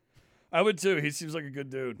 I would too. He seems like a good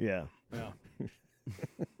dude. Yeah. Yeah.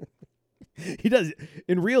 He does.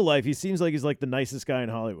 In real life, he seems like he's like the nicest guy in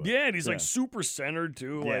Hollywood. Yeah, and he's like super centered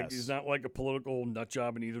too. Like Yes. he's not like a political nut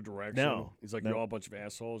job in either direction. No. He's like, No. you're all a bunch of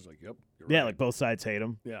assholes. Like, yep. You're Yeah, right. like both sides hate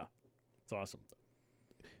him. Yeah. It's awesome.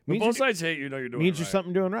 When Means both you're- sides hate you, know you're doing Means it you're right.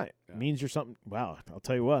 something doing right. Yeah. Means you're something. Wow. I'll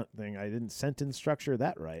tell you what. Thing I didn't sentence structure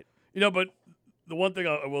that right. You know, but the one thing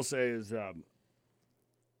I will say is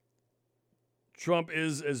Trump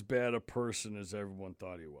is as bad a person as everyone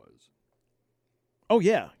thought he was. Oh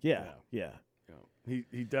yeah. Yeah. Yeah.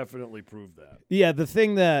 He definitely proved that. Yeah, the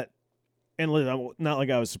thing that, and not like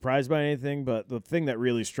I was surprised by anything, but the thing that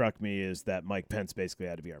really struck me is that Mike Pence basically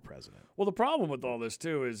had to be our president. Well, the problem with all this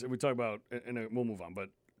too is, and we talk about, and we'll move on, but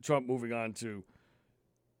Trump moving on to,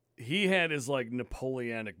 he had his like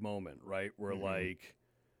Napoleonic moment, right, where like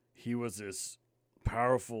he was this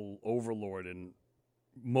powerful overlord and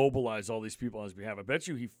mobilized all these people on his behalf. I bet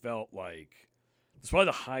you he felt like it's probably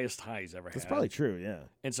the highest high he's ever had. That's probably true. Yeah.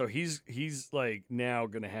 And so he's like now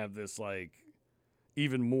going to have this like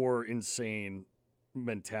even more insane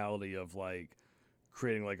mentality of like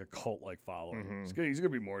creating like a cult like following. He's going to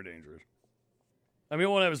be more dangerous. I mean, he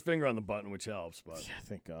won't have his finger on the button, which helps, but Yeah.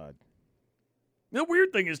 Thank God. the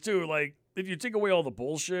weird thing is too, like if you take away all the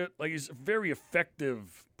bullshit, like he's a very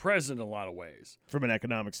effective president in a lot of ways. From an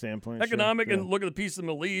economic standpoint. sure. Economic Yeah. and look at the peace of the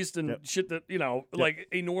Middle East and Yep. shit that, you know, like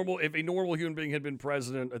if a normal human being had been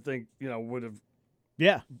president, I think, you know, would have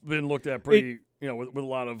Yeah. been looked at pretty, you know, with a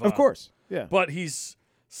lot of Of course. Yeah. But he's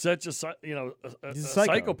such a He's a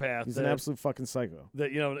psychopath. He's that, an absolute fucking psycho.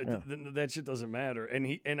 that, you know, Yeah. that shit doesn't matter.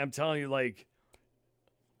 And I'm telling you, like,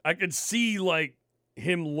 I could see like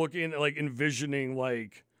him looking, like envisioning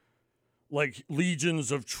like legions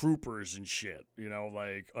of troopers and shit, you know,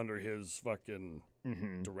 like under his fucking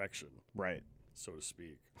direction, Right. so to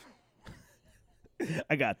speak.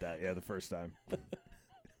 I got that. Yeah, the first time.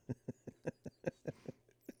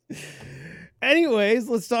 Anyways,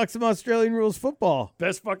 let's talk some Australian rules football.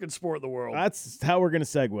 Best fucking sport in the world. That's how we're going to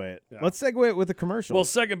segue it. Yeah. Let's segue it with a commercial. Well,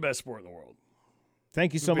 second best sport in the world.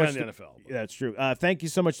 Thank you so much. Behind the NFL. Yeah, that's true. Thank you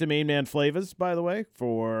so much to Main Man Flavors, by the way,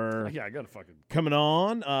 for Yeah, I got to fucking. coming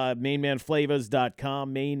on.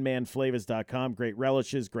 Mainmanflavors.com, mainmanflavors.com. Great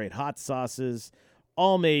relishes, great hot sauces,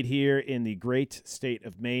 all made here in the great state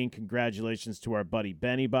of Maine. Congratulations to our buddy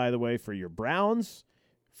Benny, by the way, for your Browns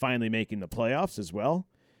finally making the playoffs as well.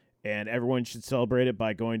 And everyone should celebrate it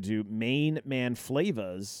by going to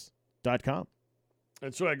mainmanflavors.com.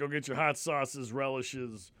 That's right. Go get your hot sauces,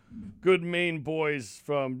 relishes, good Maine boys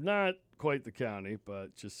from not quite the county,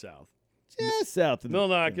 but just south. Just south of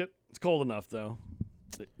Millinocket. It's cold enough though.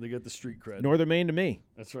 They get the street cred. Northern Maine to me.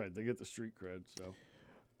 That's right. They get the street cred. So,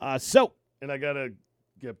 So and I gotta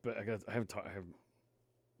get. I haven't.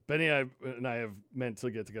 Benny and I have meant to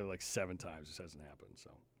get together like 7 times. This hasn't happened. So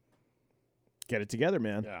get it together,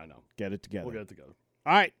 man. yeah, I know. Get it together. We'll get it together.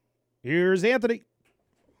 All right. Here's Anthony.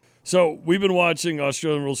 So we've been watching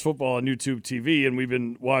Australian Rules football on YouTube TV, and we've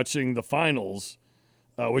been watching the finals,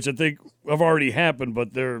 which I think have already happened,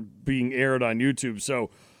 but they're being aired on YouTube.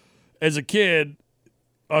 So as a kid,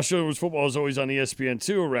 Australian football is always on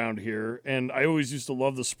ESPN2 around here, and I always used to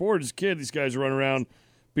love the sport as a kid. These guys run around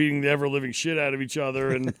beating the ever-living shit out of each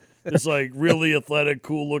other, and it's like really athletic,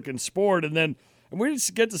 cool-looking sport. And we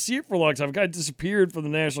didn't get to see it for a long time. It kind of disappeared from the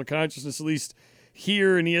national consciousness, at least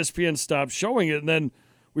here, and ESPN stopped showing it. And then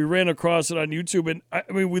we ran across it on YouTube, and I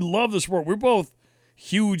mean, we love the sport. We're both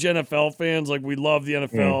huge NFL fans. Like, we love the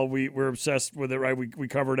NFL. We're obsessed with it, right? We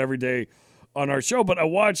cover it every day on our show. But I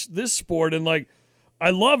watched this sport, and like, I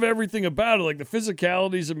love everything about it. Like, the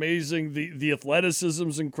physicality is amazing. The athleticism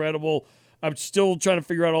is incredible. I'm still trying to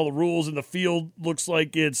figure out all the rules, and the field looks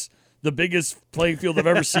like it's the biggest playing field I've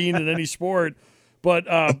ever seen in any sport. But,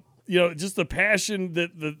 just the passion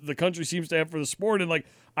that the country seems to have for the sport. And, like,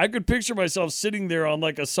 I could picture myself sitting there on,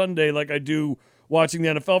 like, a Sunday like I do watching the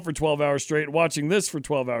NFL for 12 hours straight, watching this for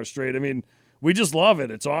 12 hours straight. I mean, we just love it.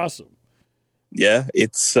 It's awesome. Yeah,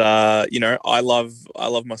 it's, I love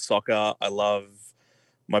my soccer. I love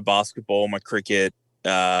my basketball, my cricket.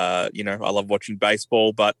 I love watching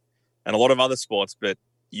baseball, and a lot of other sports, but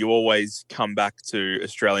you always come back to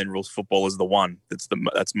Australian rules football as the one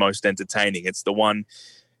that's most entertaining. It's the one.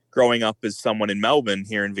 Growing up as someone in Melbourne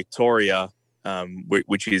here in Victoria,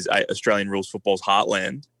 which is Australian rules football's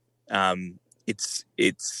heartland, it's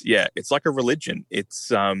like a religion. It's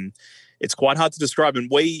quite hard to describe, and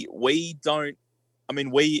we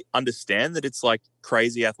understand that it's like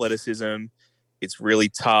crazy athleticism. It's really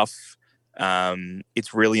tough.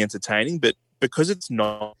 It's really entertaining, but because it's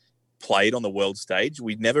not played on the world stage,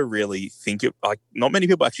 we never really think it. Like, not many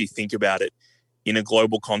people actually think about it in a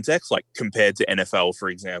global context, like compared to NFL, for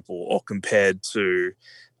example, or compared to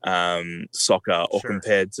soccer, or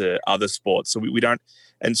compared to other sports. So we don't.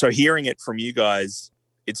 And so hearing it from you guys,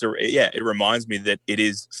 it reminds me that it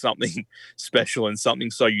is something special and something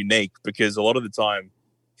so unique, because a lot of the time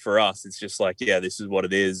for us, it's just like, yeah, this is what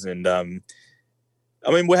it is. And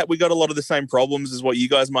we got a lot of the same problems as what you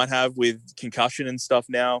guys might have with concussion and stuff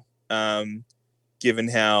now. Given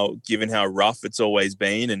how rough it's always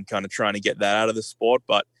been, and kind of trying to get that out of the sport.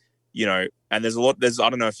 But, and I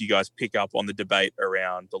don't know if you guys pick up on the debate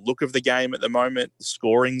around the look of the game at the moment. The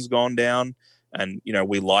scoring's gone down, and,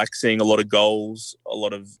 we like seeing a lot of goals, a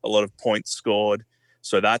lot of points scored.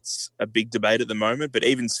 So that's a big debate at the moment. But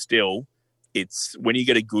even still, it's when you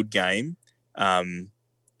get a good game,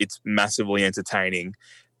 it's massively entertaining.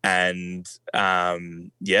 And,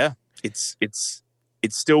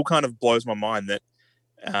 it still kind of blows my mind that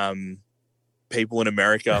people in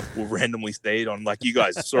America will randomly see it on, like, you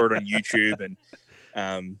guys saw it on YouTube, and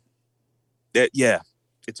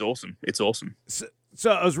it's awesome. It's awesome. So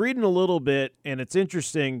I was reading a little bit, and it's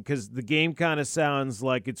interesting because the game kind of sounds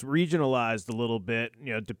like it's regionalized a little bit,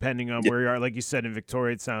 depending on where you are. Like you said, in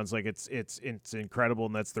Victoria, it sounds like it's incredible,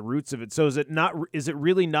 and that's the roots of it. So is it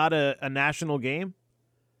really not a national game?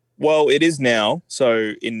 Well, it is now.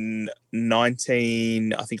 So in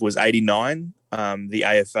 1989, the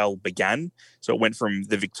AFL began. So it went from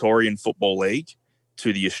the Victorian Football League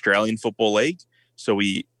to the Australian Football League. So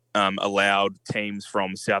we allowed teams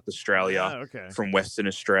from South Australia, from Western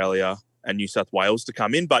Australia and New South Wales to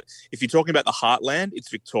come in. But if you're talking about the heartland,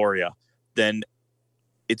 it's Victoria. Then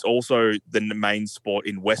it's also the main sport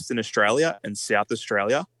in Western Australia and South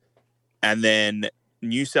Australia. And then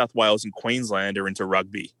New South Wales and Queensland are into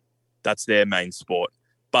rugby. That's their main sport.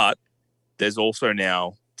 But there's also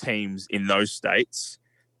now teams in those states,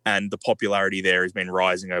 and the popularity there has been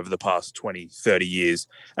rising over the past 20, 30 years.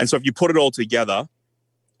 And so if you put it all together,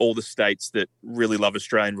 all the states that really love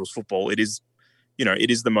Australian rules football, it is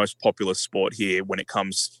the most popular sport here when it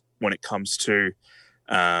comes to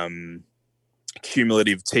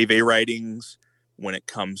cumulative TV ratings, when it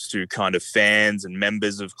comes to kind of fans and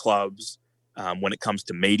members of clubs, when it comes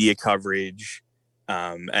to media coverage,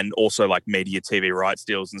 and also like media TV rights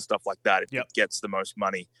deals and stuff like that. It gets the most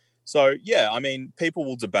money. So, people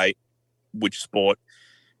will debate which sport,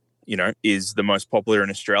 is the most popular in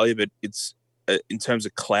Australia, but it's in terms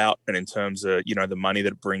of clout and in terms of, the money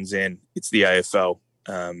that it brings in, it's the AFL.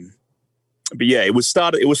 It was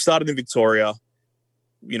started in Victoria,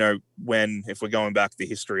 if we're going back to the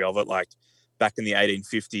history of it, like back in the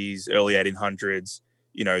 1850s, early 1800s,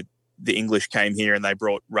 the English came here and they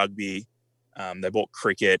brought rugby, they brought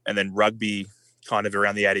cricket, and then rugby kind of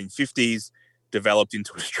around the 1850s developed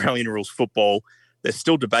into Australian rules football. There's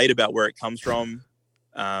still debate about where it comes from.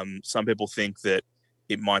 Some people think that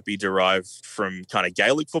it might be derived from kind of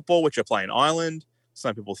Gaelic football, which I play in Ireland.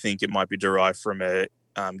 Some people think it might be derived from a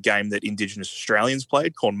game that Indigenous Australians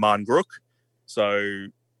played called Marn Grook. So,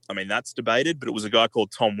 that's debated, but it was a guy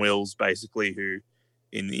called Tom Wills, basically, who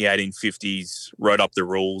in the 1850s wrote up the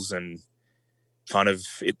rules, and kind of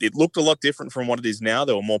it looked a lot different from what it is now.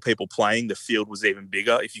 There were more people playing. The field was even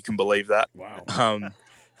bigger, if you can believe that. Wow.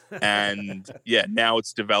 And yeah, now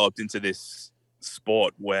it's developed into this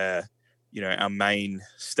sport where, our main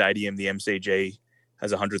stadium, the MCG,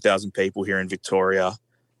 has 100,000 people here in Victoria,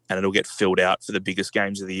 and it'll get filled out for the biggest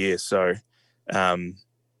games of the year. So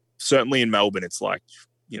certainly in Melbourne, it's like,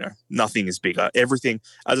 nothing is bigger. Everything,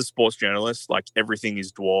 as a sports journalist, like everything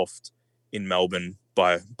is dwarfed in Melbourne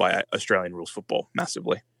by Australian rules football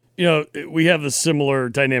massively. We have a similar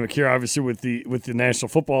dynamic here, obviously, with the National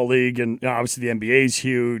Football League, and obviously the NBA is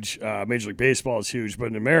huge, Major League Baseball is huge, but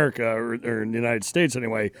in America, or in the United States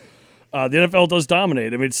anyway, the NFL does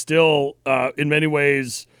dominate. I mean, it's still, in many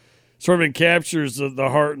ways, sort of encaptures the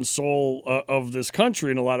heart and soul of this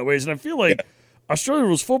country in a lot of ways, and I feel like Australian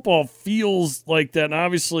rules football feels like that, and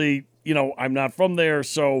obviously, I'm not from there,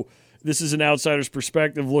 so this is an outsider's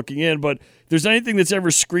perspective looking in, but if there's anything that's ever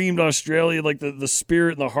screamed Australia, like the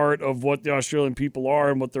spirit and the heart of what the Australian people are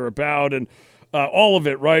and what they're about, and all of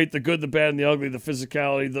it, right? The good, the bad, and the ugly, the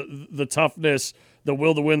physicality, the toughness, the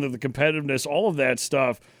will to win, the competitiveness, all of that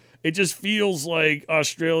stuff. It just feels like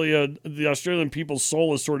the Australian people's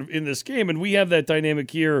soul is sort of in this game, and we have that dynamic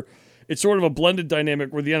here. It's sort of a blended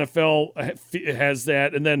dynamic where the NFL has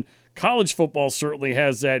that, and then college football certainly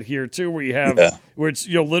has that here too, where you have where it's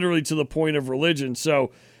literally to the point of religion.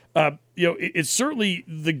 So it's certainly,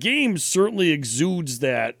 the game certainly exudes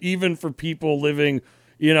that, even for people living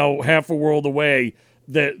half a world away.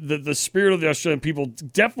 That the spirit of the Australian people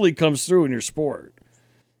definitely comes through in your sport.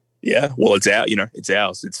 Yeah, well, it's out. It's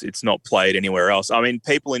ours. It's not played anywhere else. I mean,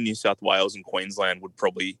 people in New South Wales and Queensland would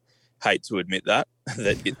probably hate to admit that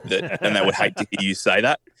and they would hate to hear you say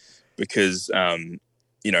that, because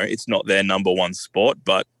it's not their number one sport,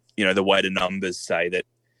 but the way the numbers say that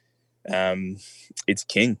it's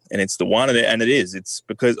king and it's the one, and it is. It's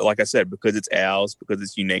because, like I said, because it's ours, because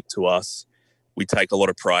it's unique to us. We take a lot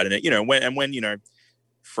of pride in it.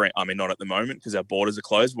 I mean, not at the moment because our borders are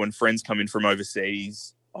closed. When friends come in from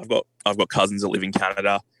overseas, I've got cousins that live in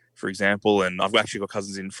Canada, for example, and I've actually got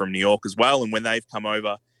cousins in from New York as well. And when they've come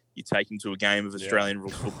over, you take them to a game of Australian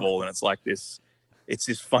rules football, and it's like this. It's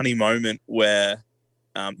this funny moment where,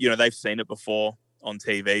 they've seen it before on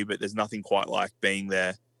TV, but there's nothing quite like being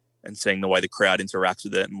there and seeing the way the crowd interacts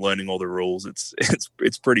with it and learning all the rules.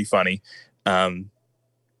 It's pretty funny, and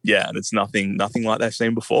it's nothing like they've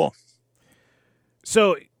seen before.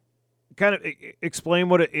 So, kind of explain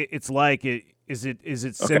what it's like. Is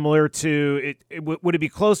it similar to it? Would it be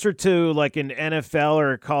closer to like an NFL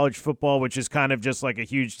or a college football, which is kind of just like a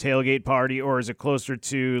huge tailgate party, or is it closer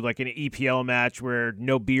to like an EPL match where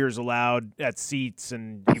no beers allowed at seats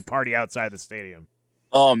and you party outside the stadium?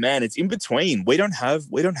 Oh man, it's in between. We don't have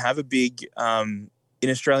a big in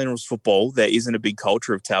Australian rules football. There isn't a big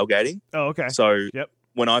culture of tailgating. Oh, okay. So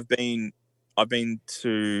when I've been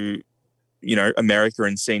to America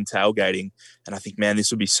and seen tailgating, and I think, man, this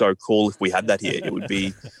would be so cool if we had that here. It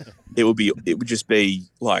would just be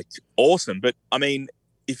like awesome. But I mean,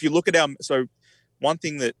 if you look at so one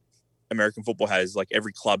thing that American football has, like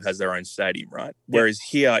every club has their own stadium, right? Whereas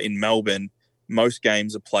here in Melbourne, most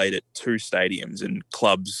games are played at two stadiums and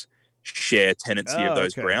clubs share tenancy of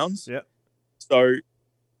those grounds. Yeah. So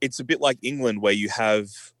it's a bit like England, where you have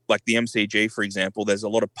like the MCG, for example, there's a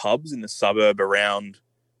lot of pubs in the suburb around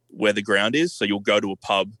where the ground is. So you'll go to a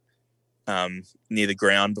pub near the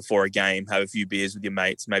ground before a game, have a few beers with your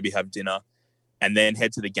mates, maybe have dinner, and then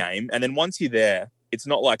head to the game. And then once you're there, it's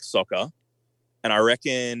not like soccer. And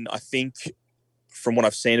I think from what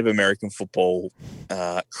I've seen of American football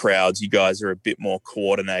crowds, you guys are a bit more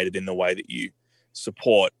coordinated in the way that you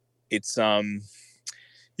support. It's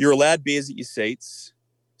you're allowed beers at your seats,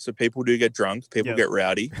 so people do get drunk, people get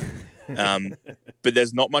rowdy, but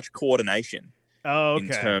there's not much coordination. Oh,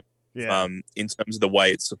 okay. In terms of the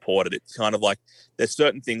way it's supported. It's kind of like there's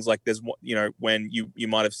certain things, like there's, when you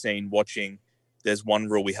might have seen watching, there's one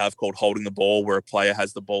rule we have called holding the ball, where a player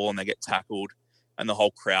has the ball and they get tackled and the whole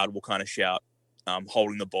crowd will kind of shout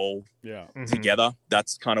holding the ball together.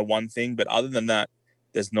 That's kind of one thing. But other than that,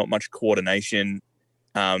 there's not much coordination.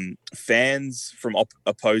 Fans from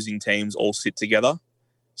opposing teams all sit together.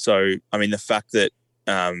 So, I mean, the fact that,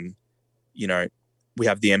 we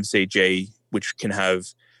have the MCG, which can have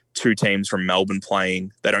two teams from Melbourne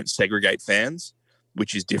playing, they don't segregate fans,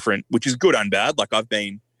 which is different, which is good and bad. Like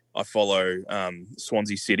I follow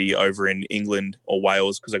Swansea City over in England or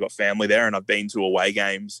Wales because I got family there, and I've been to away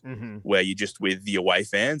games where you're just with the away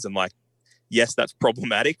fans, and like, yes, that's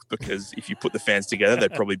problematic because if you put the fans together,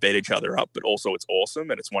 they'd probably beat each other up, but also it's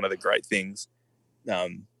awesome and it's one of the great things.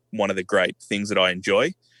 One of the great things that I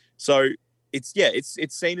enjoy. So it's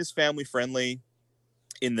seen as family friendly.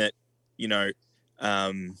 in that, you know,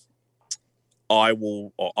 I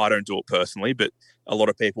don't do it personally, but a lot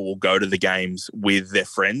of people will go to the games with their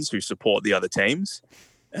friends who support the other teams.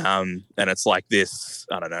 And it's like this,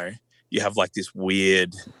 I don't know, you have like this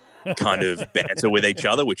weird kind of banter with each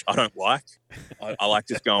other, which I don't like. I like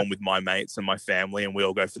just going with my mates and my family, and we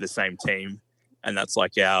all go for the same team. And that's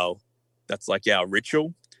like our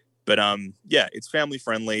ritual. But yeah, it's family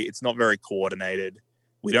friendly. It's not very coordinated.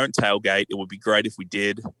 We don't tailgate. It would be great if we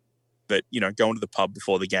did. But, you know, going to the pub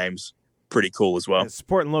before the game's pretty cool as well. Yeah,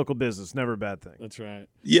 supporting local business, never a bad thing. That's right.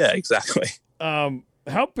 Yeah, exactly.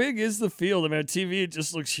 How big is the field? I mean, on TV, it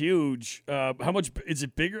just looks huge. How much is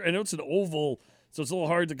it bigger? I know it's an oval, so it's a little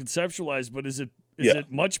hard to conceptualize, but is it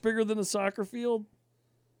much bigger than a soccer field?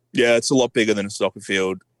 Yeah, it's a lot bigger than a soccer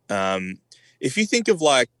field. If you think of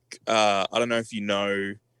like, I don't know if you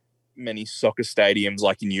know many soccer stadiums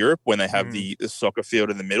like in Europe when they have the soccer field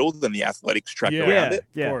in the middle, then the athletics track around it.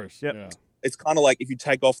 Of course. Yep. Yeah. It's kind of like if you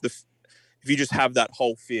take off if you just have that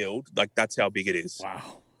whole field, like that's how big it is.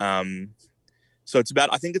 Wow. So it's about,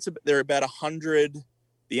 I think they're about 100,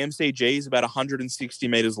 the MCG is about 160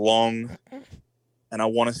 meters long. And I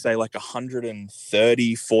want to say like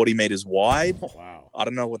 130, 40 meters wide. Wow. I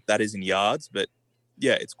don't know what that is in yards, but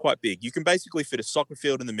yeah, it's quite big. You can basically fit a soccer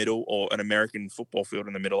field in the middle or an American football field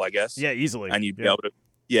in the middle, I guess. Yeah, easily. And you'd be able to,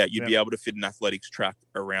 be able to fit an athletics track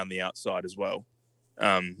around the outside as well.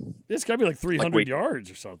 It's got to be like 300 yards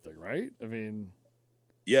or something, right? I mean,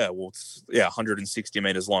 yeah, well, it's 160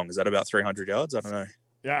 meters long. Is that about 300 yards? I don't know.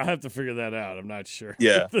 Yeah, I'll have to figure that out. I'm not sure.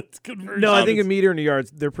 Yeah. No, I think a meter and a yard,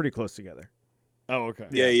 they're pretty close together. Oh, okay.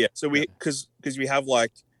 Yeah. So because we have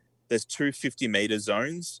like, there's two 50-meter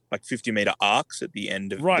zones, like 50-meter arcs at the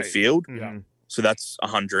end of the field. Yeah. So that's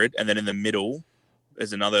 100. And then in the middle,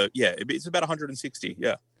 there's another, it's about 160.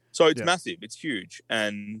 Yeah. So it's massive. It's huge.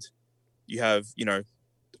 And you have, you know,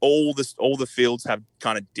 all the fields have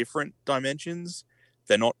kind of different dimensions.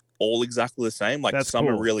 They're not all exactly the same. Like some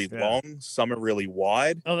are really long, some are really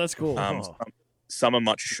wide. Oh, that's cool. Some are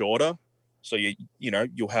much shorter. So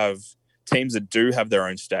you'll have teams that do have their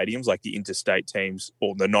own stadiums, like the interstate teams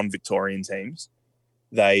or the non-Victorian teams.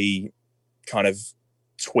 They kind of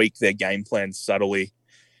tweak their game plans subtly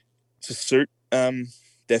to suit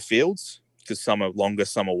their fields, because some are longer,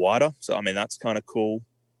 some are wider. So I mean that's kind of cool.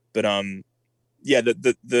 But the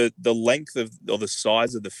length of or the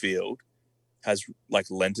size of the field has like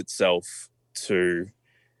lent itself to,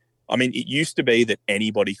 I mean, it used to be that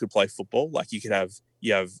anybody could play football. Like you have,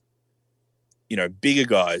 you know, bigger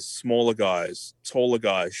guys, smaller guys, taller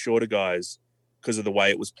guys, shorter guys, because of the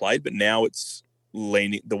way it was played. But now it's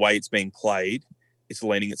the way it's being played, it's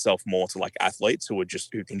leaning itself more to like athletes who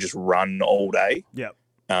can just run all day. Yeah.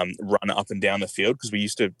 Run up and down the field. Because we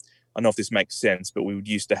used to, I don't know if this makes sense, but we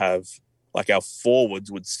used to have like our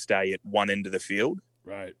forwards would stay at one end of the field.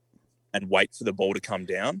 Right. And wait for the ball to come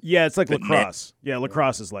down. Yeah, it's like lacrosse.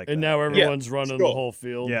 Lacrosse is like and that. now everyone's running the whole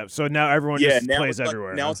field. Yeah, so now everyone just plays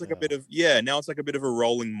everywhere. Now it's like a bit of a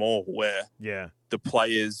rolling maul where the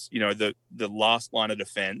players, you know, the last line of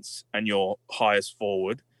defense and your highest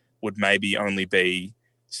forward would maybe only be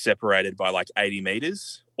separated by like 80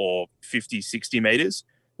 meters or 50, 60 meters.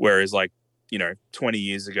 Whereas like, you know, 20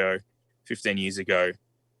 years ago, 15 years ago,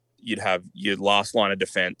 you'd have your last line of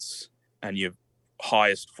defense and your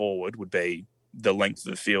highest forward would be the length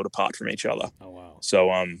of the field apart from each other. Oh wow.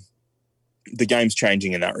 So the game's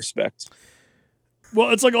changing in that respect.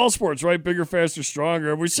 Well, it's like all sports, right? Bigger, faster,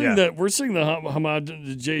 stronger. We're seeing the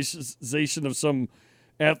homogenization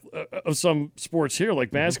of some sports here,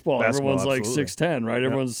 like basketball. Everyone's like 6'10", right?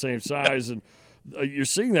 Everyone's the same size, and you're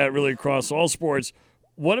seeing that really across all sports.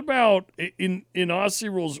 What about in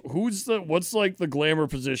Aussie rules? What's like the glamour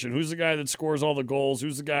position? Who's the guy that scores all the goals?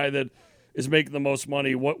 Who's the guy that is making the most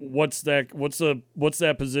money? What's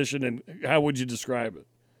that position, and how would you describe it?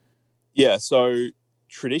 Yeah, so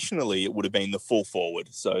traditionally it would have been the full forward.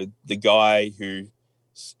 So the guy who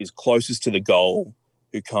is closest to the goal,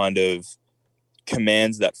 who kind of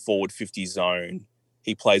commands that forward 50 zone.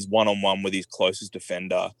 He plays one-on-one with his closest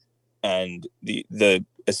defender, and the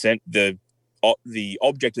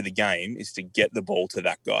object of the game is to get the ball to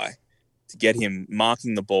that guy, to get him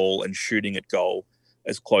marking the ball and shooting at goal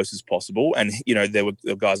as close as possible. And, you know, there were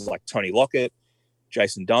guys like Tony Lockett,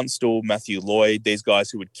 Jason Dunstall, Matthew Lloyd, these guys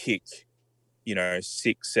who would kick, you know,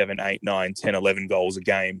 6, 7, 8, 9, 10, 11 goals a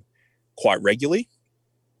game quite regularly.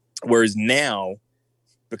 Whereas now,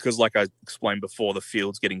 because like I explained before, the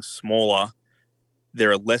field's getting smaller, there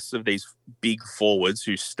are less of these big forwards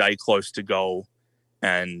who stay close to goal,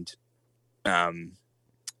 and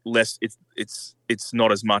less, it's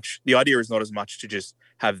not as much, the idea is not as much to just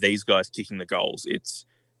have these guys kicking the goals. It's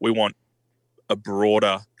We want a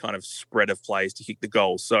broader kind of spread of plays to kick the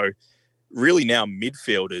goals. So really now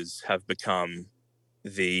midfielders have become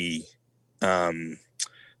the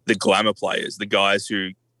glamour players, the guys who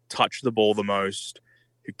touch the ball the most,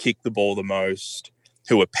 who kick the ball the most,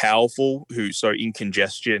 who are powerful, so in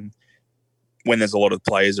congestion, when there's a lot of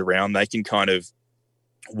players around, they can kind of,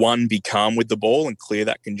 one, be calm with the ball and clear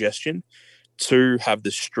that congestion, two, have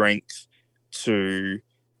the strength to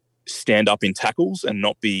stand up in tackles and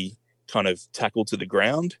not be kind of tackled to the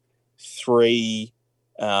ground, three,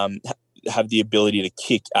 have the ability to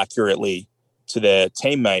kick accurately to their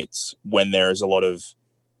teammates when there is a lot of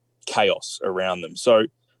chaos around them. So,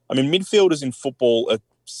 I mean, midfielders in football are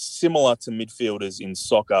similar to midfielders in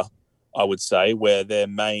soccer, I would say, where their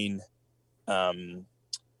main, I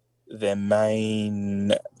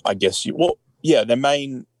guess their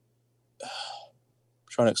main,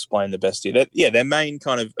 trying to explain the best here. Their main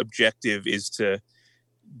kind of objective is to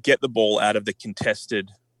get the ball out of the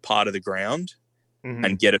contested part of the ground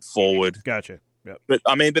and get it forward. Gotcha. Yep. But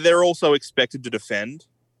they're also expected to defend.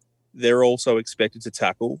 They're also expected to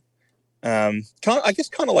tackle. Kind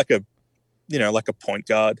of like a point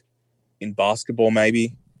guard in basketball,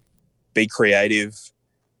 maybe. Be creative,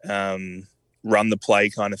 run the play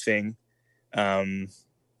kind of thing. They're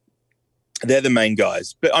the main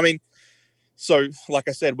guys. But so like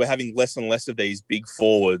I said, we're having less and less of these big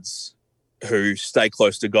forwards who stay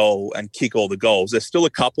close to goal and kick all the goals. There's still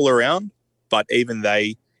a couple around, but even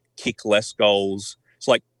they kick less goals. It's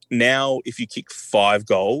like now if you kick 5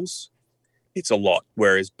 goals, it's a lot.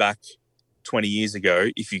 Whereas back 20 years ago,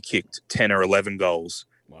 if you kicked 10 or 11 goals,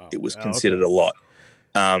 it was considered a lot.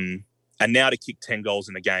 And now to kick 10 goals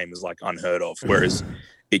in a game is like unheard of. Whereas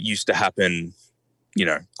it used to happen,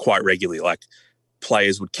 quite regularly. Like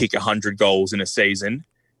players would kick 100 goals in a season.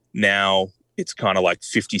 Now it's kind of like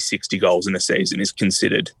 50, 60 goals in a season is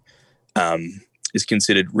considered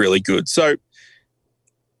really good. So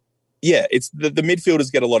yeah, it's the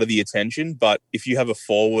midfielders get a lot of the attention, but if you have a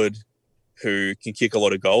forward who can kick a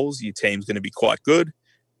lot of goals, your team's going to be quite good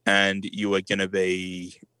and you are going to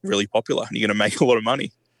be really popular and you're going to make a lot of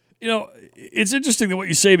money. It's interesting that what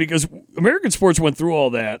you say, because American sports went through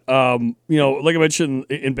all that. Like I mentioned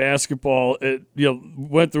in basketball, it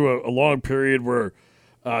went through a long period where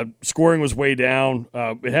scoring was way down.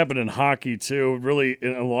 It happened in hockey too. Really,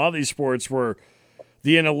 in a lot of these sports where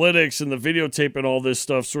the analytics and the videotape and all this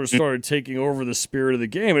stuff sort of started taking over the spirit of the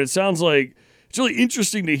game. And it sounds like it's really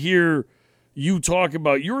interesting to hear you talk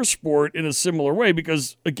about your sport in a similar way,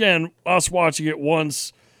 because again, us watching it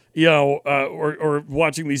once, or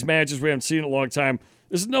watching these matches we haven't seen in a long time,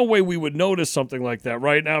 there's no way we would notice something like that,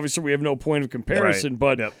 right? Now, obviously, we have no point of comparison,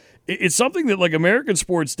 but it's something that like American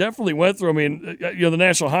sports definitely went through. I mean, the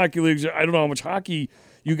National Hockey Leagues, I don't know how much hockey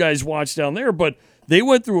you guys watch down there, but they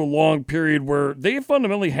went through a long period where they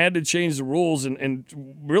fundamentally had to change the rules and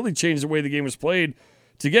really change the way the game was played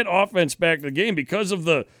to get offense back to the game because of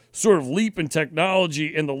the sort of leap in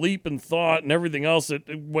technology and the leap in thought and everything else that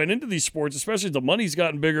went into these sports, especially as the money's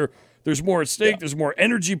gotten bigger. There's more at stake. There's more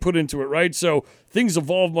energy put into it, right? So things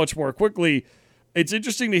evolve much more quickly. It's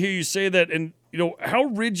interesting to hear you say that. And, how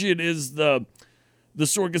rigid is the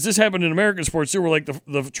sort, because this happened in American sports too, where like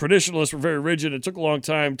the traditionalists were very rigid. It took a long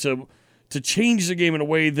time to change the game in a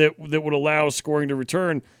way that would allow scoring to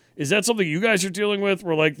return. Is that something you guys are dealing with,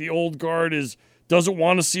 where like the old guard doesn't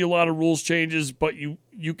want to see a lot of rules changes, but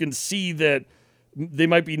you can see that they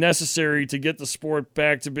might be necessary to get the sport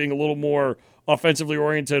back to being a little more offensively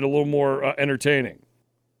oriented, a little more entertaining?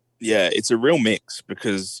 Yeah, it's a real mix,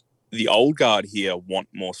 because the old guard here want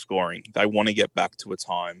more scoring. They want to get back to a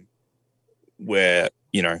time where,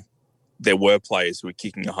 there were players who were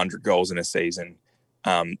kicking 100 goals in a season.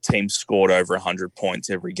 Teams scored over 100 points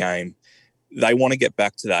every game. They want to get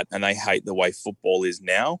back to that, and they hate the way football is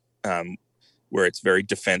now, where it's very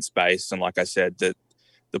defense-based. And like I said, that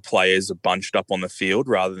the players are bunched up on the field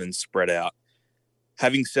rather than spread out.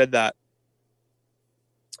 Having said that,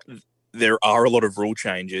 there are a lot of rule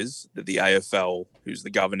changes that the AFL, who's the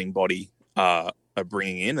governing body, are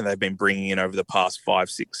bringing in, and they've been bringing in over the past 5,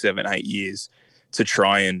 6, 7, 8 years to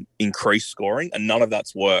try and increase scoring, and none of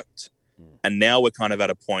that's worked. And now we're kind of at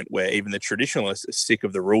a point where even the traditionalists are sick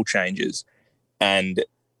of the rule changes, and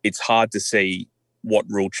it's hard to see what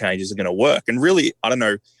rule changes are going to work. And really, I don't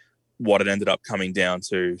know what it ended up coming down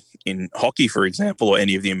to in hockey, for example, or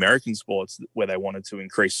any of the American sports where they wanted to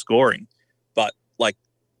increase scoring. But like,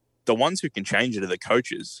 the ones who can change it are the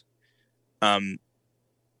coaches.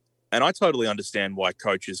 And I totally understand why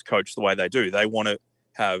coaches coach the way they do. They want to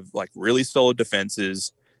have like really solid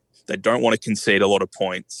defenses. They don't want to concede a lot of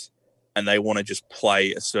points, and they want to just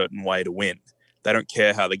play a certain way to win. They don't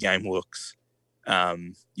care how the game looks.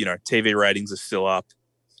 TV ratings are still up,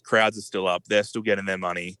 crowds are still up, they're still getting their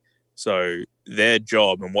money. So their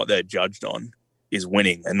job and what they're judged on is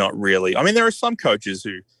winning, and not really. I mean, there are some coaches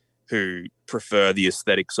who prefer the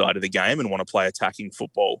aesthetic side of the game and want to play attacking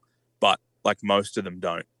football, but like most of them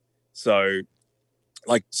don't. So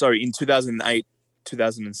in 2008,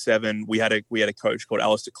 2007, we had a coach called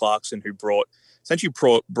Alistair Clarkson who brought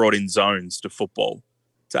in zones to football,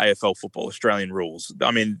 to AFL football, Australian rules.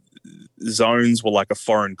 I mean, zones were like a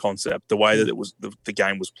foreign concept. The way that it was the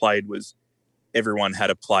game was played was everyone had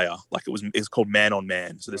a player. Like it was called man on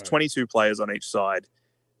man. So there's 22 players on each side,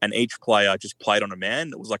 and each player just played on a man.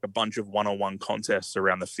 It was like a bunch of one-on-one contests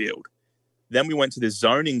around the field. Then we went to this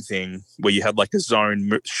zoning thing where you had like a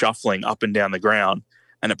zone shuffling up and down the ground,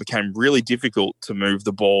 and it became really difficult to move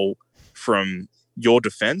the ball from your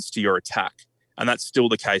defense to your attack. And that's still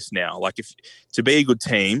the case now. Like, if to be a good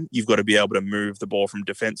team, you've got to be able to move the ball from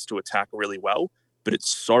defense to attack really well. But it's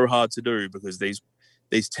so hard to do because these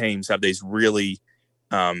teams have these really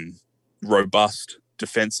robust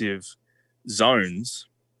defensive zones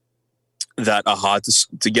that are hard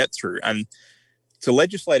to get through. And to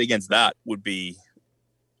legislate against that would be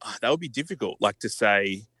difficult. Like, to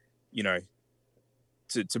say,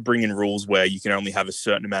 to bring in rules where you can only have a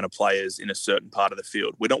certain amount of players in a certain part of the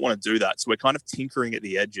field. We don't want to do that. So we're kind of tinkering at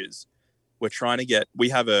the edges. We're trying to we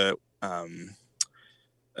have a,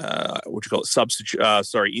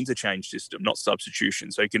 interchange system, not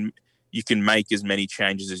substitution. So you can make as many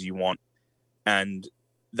changes as you want. And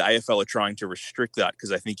the AFL are trying to restrict that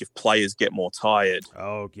because I think if players get more tired,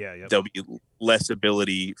 there'll be less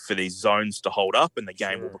ability for these zones to hold up and the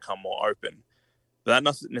game will become more open. But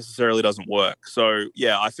that necessarily doesn't work. So,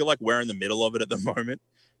 I feel like we're in the middle of it at the moment,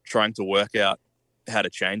 trying to work out how to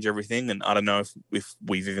change everything. And I don't know if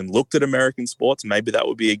we've even looked at American sports. Maybe that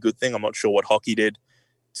would be a good thing. I'm not sure what hockey did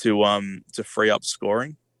to free up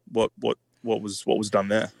scoring. What was done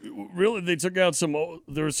there? Really, they took out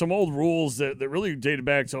there were some old rules that really dated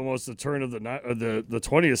back to almost the turn of the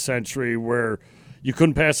 20th century, where you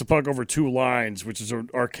couldn't pass the puck over two lines, which is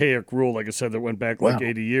an archaic rule, like I said, that went back like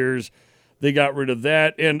 80 years. They got rid of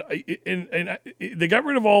that, and they got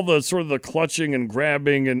rid of all the sort of the clutching and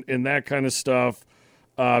grabbing and that kind of stuff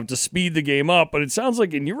to speed the game up. But it sounds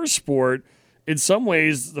like in your sport, in some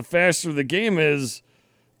ways, the faster the game is,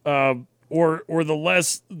 or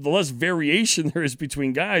the less variation there is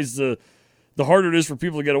between guys, the harder it is for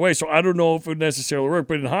people to get away. So I don't know if it would necessarily work.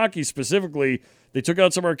 But in hockey specifically, they took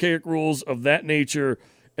out some archaic rules of that nature.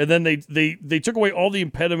 And then they took away all the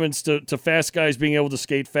impediments to fast guys being able to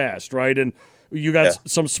skate fast, right? And you got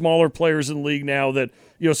some smaller players in the league now that,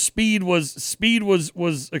 speed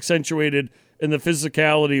was accentuated and the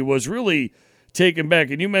physicality was really taken back.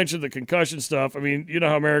 And you mentioned the concussion stuff. I mean, you know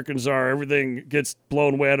how Americans are. Everything gets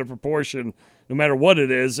blown way out of proportion no matter what it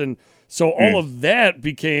is. And so all of that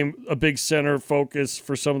became a big center focus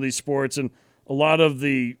for some of these sports. And a lot of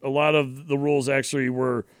the rules actually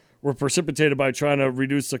were precipitated by trying to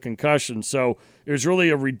reduce the concussion. So there's really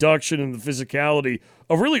a reduction in the physicality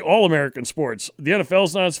of really all American sports. The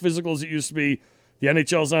NFL's not as physical as it used to be. The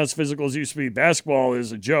NHL's not as physical as it used to be. Basketball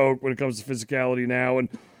is a joke when it comes to physicality now. And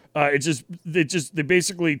they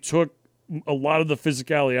basically took a lot of the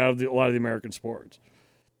physicality out of a lot of the American sports.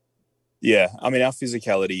 Yeah, I mean, our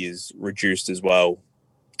physicality is reduced as well.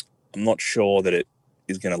 I'm not sure that it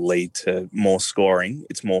is going to lead to more scoring.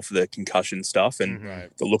 It's more for the concussion stuff and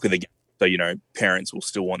the look of the game. So, parents will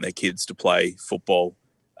still want their kids to play football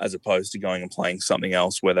as opposed to going and playing something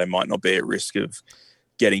else where they might not be at risk of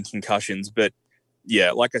getting concussions. But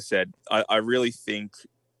like I said, I really think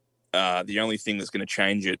the only thing that's going to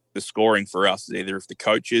change the scoring for us is either if the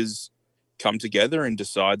coaches come together and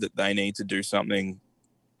decide that they need to do something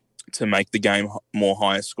to make the game more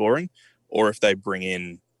higher scoring, or if they bring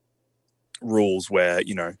in rules where,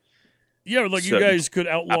 you you guys could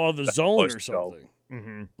outlaw the zone or something.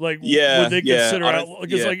 Would they consider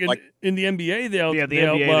in the NBA they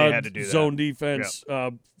outlawed had to do zone defense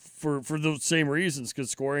for those same reasons, because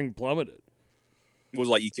scoring plummeted. It was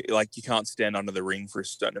like you can't stand under the ring for a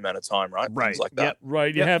certain amount of time, right? Things like that.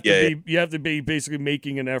 Right. You have to be basically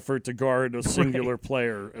making an effort to guard a singular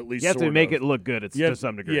player, at least. You have to make it look good to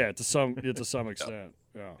some degree. Yeah, to some extent.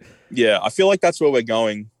 Yeah, I feel like that's where we're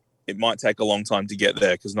going. It might take a long time to get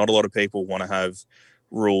there because not a lot of people want to have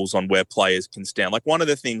rules on where players can stand. Like, one of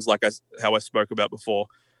the things, how I spoke about before,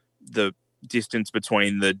 the distance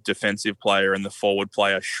between the defensive player and the forward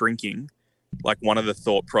player shrinking. Like, one of the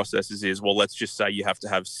thought processes is, well, let's just say you have to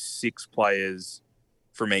have 6 players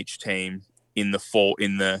from each team in the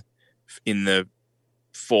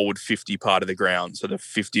forward 50 part of the ground, so the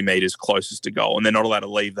 50 meters closest to goal, and they're not allowed to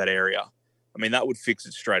leave that area. I mean, that would fix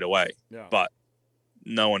it straight away. Yeah. But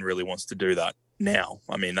no one really wants to do that now.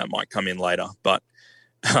 I mean, that might come in later, but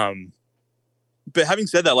having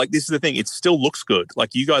said that, like, this is the thing, it still looks good.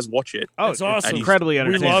 Like, you guys watch it. Oh, it's awesome. Incredibly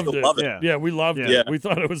entertaining. We loved it. Love it. Yeah, we loved Yeah. it. We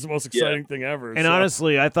thought it was the most exciting thing ever. And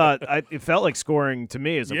honestly, I thought it felt like scoring to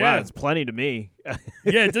me. It's like, wow, it's plenty to me.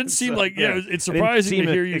 Yeah, it didn't seem like, it's surprising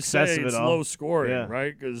to hear you say it's low scoring,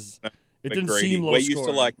 right? Because it didn't seem low scoring.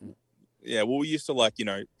 We used to like,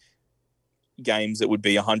 games that would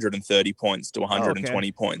be 130 points to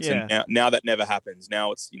 120 points. Yeah. And now that never happens.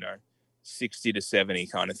 Now it's, 60 to 70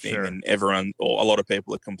 kind of thing. Sure. And everyone, or a lot of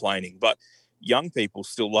people are complaining. But young people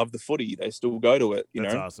still love the footy. They still go to it.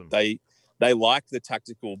 That's awesome. They like the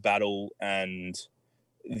tactical battle and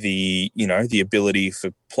the, the ability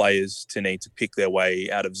for players to need to pick their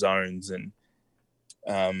way out of zones. And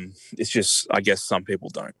it's just, I guess some people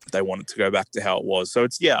don't. They want it to go back to how it was. So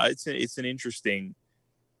it's an interesting,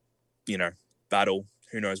 battle.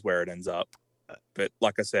 Who knows where it ends up? But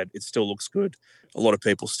like I said, it still looks good. A lot of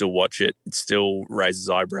people still watch it. It still raises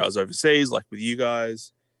eyebrows overseas, like with you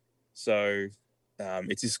guys. So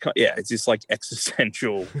it's just like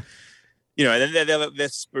existential. And they're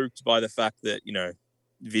spooked by the fact that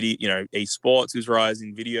video, esports is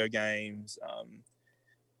rising, video games.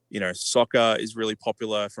 Soccer is really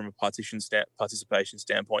popular from a participation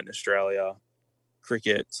standpoint in Australia.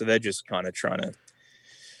 Cricket, so they're just kind of trying to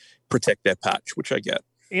protect their patch, which I get.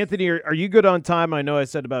 Anthony, are you good on time? I know I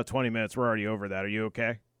said about 20 minutes. We're already over that. Are you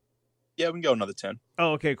okay? Yeah, we can go another 10.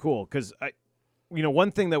 Oh, okay, cool. Because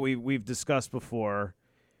one thing that we've discussed before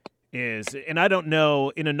is, and I don't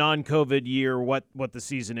know in a non-COVID year what the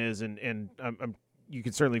season is, and you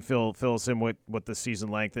can certainly fill us in what the season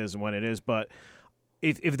length is and when it is. But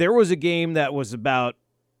if there was a game that was about,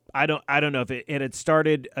 I don't know if it had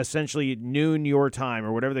started essentially noon your time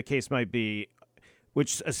or whatever the case might be,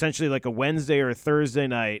 which essentially like a Wednesday or a Thursday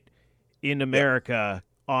night in America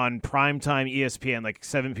on primetime ESPN, like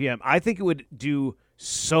 7 p.m. I think it would do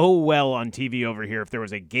so well on TV over here if there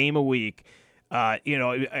was a game a week. I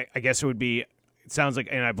guess it would be. It sounds like,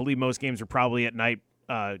 and I believe most games are probably at night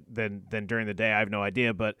than during the day. I have no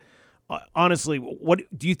idea, but honestly, what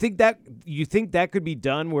do you think that could be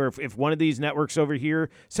done? Where if one of these networks over here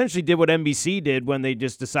essentially did what NBC did when they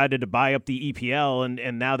just decided to buy up the EPL,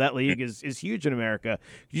 and now that league is huge in America.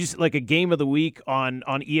 Just like a game of the week on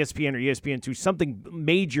ESPN or ESPN2, something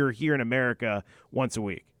major here in America once a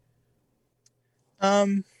week.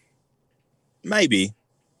 Maybe.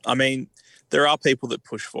 I mean, there are people that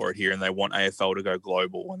push for it here, and they want AFL to go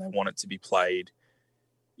global, and they want it to be played,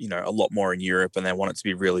 a lot more in Europe, and they want it to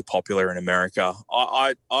be really popular in America.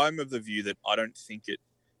 I'm of the view that I don't think it,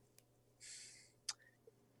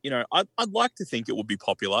 I'd like to think it would be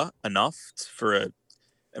popular enough for a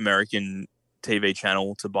American TV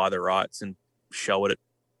channel to buy the rights and show it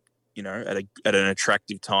at an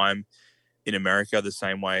attractive time in America, the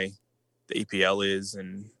same way the EPL is.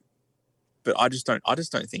 But I just don't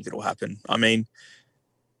think it'll happen. I mean,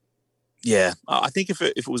 yeah, I think if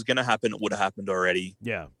it was going to happen, it would have happened already.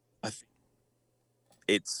 Yeah.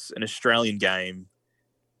 It's an Australian game,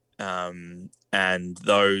 and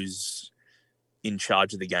those in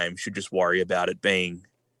charge of the game should just worry about it being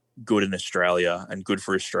good in Australia and good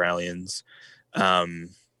for Australians. And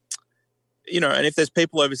if there's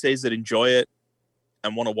people overseas that enjoy it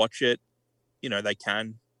and want to watch it, they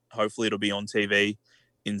can. Hopefully it'll be on TV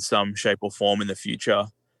in some shape or form in the future.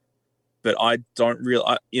 But I don't really,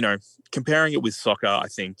 comparing it with soccer, I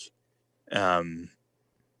think I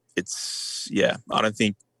don't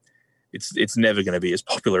think it's never going to be as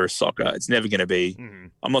popular as soccer. It's never going to be. Mm-hmm.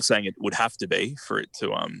 I'm not saying it would have to be for it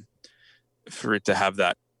to have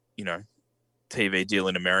that, TV deal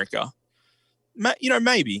in America.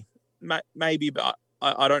 Maybe, but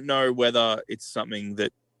I don't know whether it's something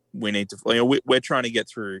that we need to. We're trying to get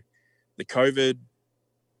through the COVID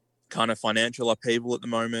kind of financial upheaval at the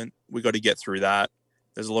moment. We got to get through that.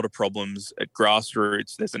 There's a lot of problems at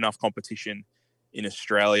grassroots. There's enough competition in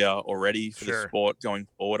Australia already for the sport going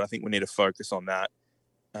forward. I think we need to focus on that.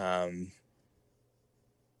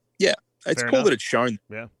 It's cool that it's shown.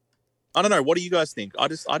 Yeah. I don't know. What do you guys think? I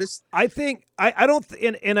think I don't,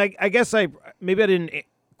 and I guess maybe I didn't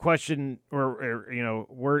question or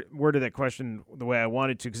worded that question the way I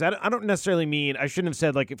wanted to, because I don't necessarily mean, I shouldn't have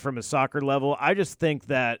said like it from a soccer level. I just think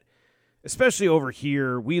that, especially over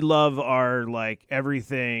here, we love our like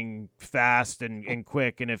everything fast and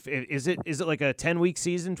quick. And is it like a 10-week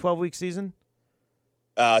season, 12-week season?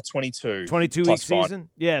 22. 22-week season?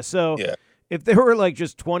 Yeah. So if there were like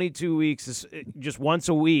just 22 weeks, just once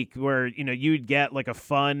a week, where you'd get like a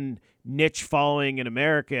fun niche following in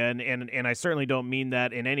America, and I certainly don't mean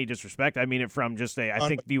that in any disrespect. I mean it from just I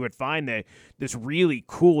think you would find this really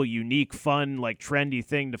cool, unique, fun, like trendy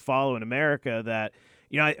thing to follow in America that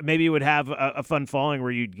maybe it would have a fun following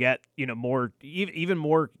where you'd get more, even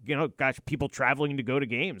more people traveling to go to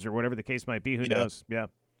games or whatever the case might be. Who knows?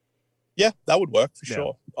 Yeah, that would work for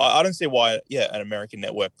sure. I don't see why an American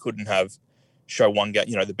network couldn't show one game,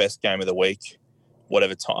 the best game of the week,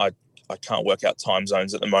 whatever time. I can't work out time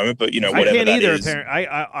zones at the moment, but whatever I can't that either. is.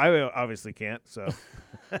 I obviously can't. So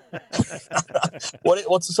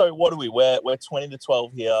what are we? We're 20 to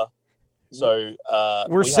 12 here. So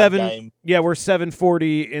we're 7. We're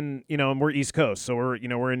 7:40 in and we're East Coast, so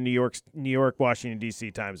we're in New York, Washington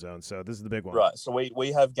D.C. time zone. So this is the big one, right? So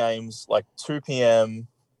we have games like 2 p.m.,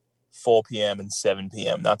 4 p.m., and 7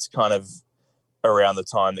 p.m. That's kind of around the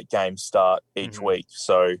time that games start each week.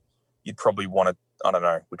 So you'd probably want to. I don't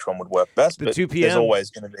know which one would work best. The but 2 p.m. There's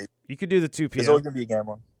always going to be. You could do the 2 p.m. There's always going to be a game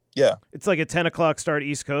on. Yeah, it's like a 10 o'clock start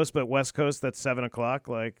East Coast, but West Coast that's 7 o'clock.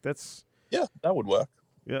 Like that's that would work.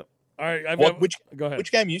 Yep. All right. Go ahead.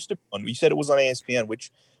 Which game used to be on? You said it was on ESPN.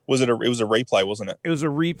 Which was it? It was a replay, wasn't it? It was a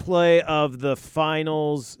replay of the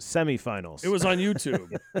finals, semifinals. It was on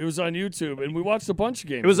YouTube. And we watched a bunch of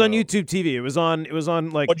games. It was on YouTube TV. It was on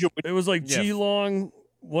like it was like Geelong.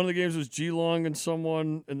 One of the games was Geelong and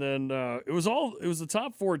someone, and then it was the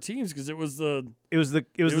top 4 teams because it was the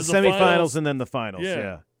semifinals and then the finals.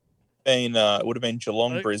 Yeah. And it would have been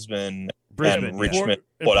Geelong, Brisbane, and Richmond,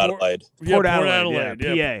 Port Adelaide. Port Adelaide,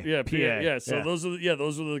 PA. PA. Yeah. So those were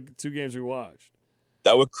the 2 games we watched.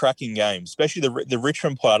 They were cracking games, especially the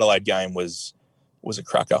Richmond Port Adelaide game was a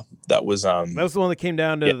cracker. That was the one that came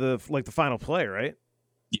down to the final play, right?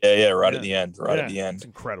 Yeah, right at the end, at the end. It's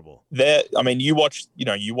incredible. You watched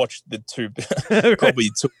the 2 probably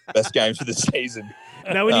 2 best games of the season.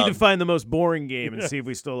 Now we need to find the most boring game and see if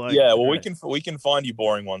we still like. Yeah, it. well, we can find you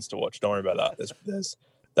boring ones to watch. Don't worry about that. There's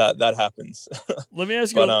that happens. Let me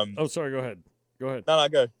ask you. Sorry. Go ahead. No,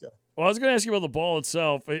 go. Well, I was going to ask you about the ball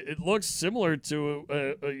itself. It looks similar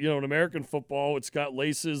to an American football. It's got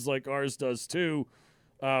laces like ours does too.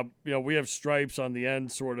 We have stripes on the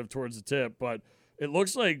end, sort of towards the tip, but it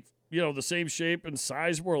looks like the same shape and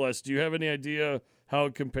size more or less. Do you have any idea how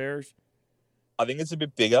it compares? I think it's a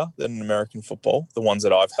bit bigger than an American football, the ones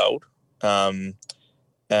that I've held. And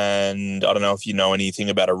I don't know if you know anything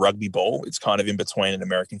about a rugby ball. It's kind of in between an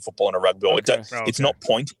American football and a rugby ball. Okay. It's not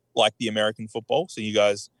pointy like the American football. So you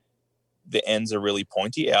guys, the ends are really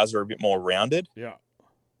pointy. Ours are a bit more rounded. Yeah.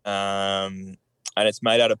 And it's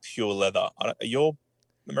made out of pure leather. Your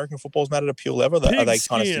American football is made out of pure leather? Are they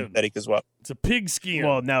kind of synthetic as well? It's a pig skin.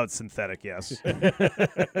 Well, now it's synthetic, yes.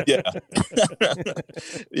 Yeah.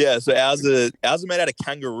 Yeah, so ours are made out of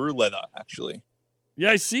kangaroo leather, actually.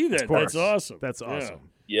 Yeah, I see that. That's awesome. That's awesome.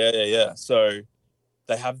 Yeah. So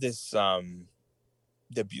they have this they're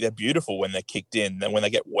beautiful when they're kicked in. Then when they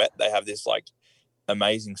get wet, they have this like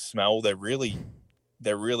amazing smell. They're really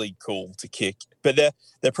cool to kick. But they're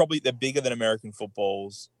bigger than American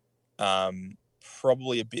footballs.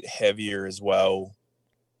 Probably a bit heavier as well.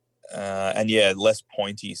 And less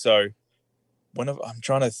pointy. So I'm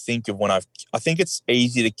trying to think of I think it's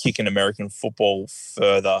easy to kick an American football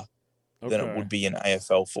further than it would be an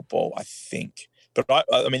AFL football, I think. But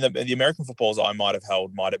I mean, the American footballs I might have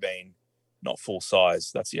held might have been not full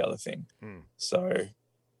size. That's the other thing. So,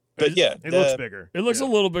 but it looks bigger. It looks a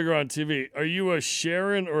little bigger on TV. Are you a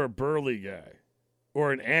Sharon or a Burley guy,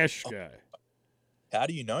 or an Ash guy? How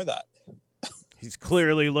do you know that? He's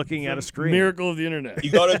clearly looking at a screen. Miracle of the internet.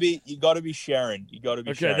 You gotta be Sharon. You gotta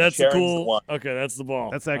be Sharon. Okay, that's Sharon's cool. The one. Okay, that's the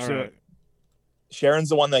ball. That's actually Sharon's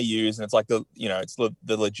the one they use, and it's like it's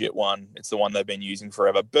the legit one. It's the one they've been using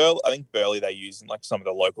forever. I think Burley they use in like some of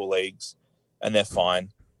the local leagues, and they're fine.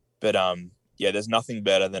 But there's nothing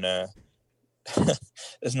better than a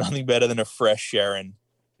fresh Sharon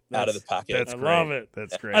out of the packet. I love it.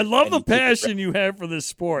 That's great. I love the passion you have for this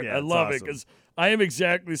sport. Yeah, I love it awesome. because I am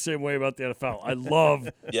exactly the same way about the NFL. I love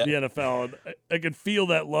the NFL, and I can feel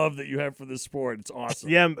that love that you have for this sport. It's awesome.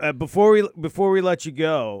 Yeah. Before we let you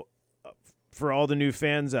go, for all the new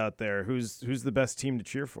fans out there, who's the best team to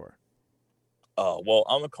cheer for? Oh well,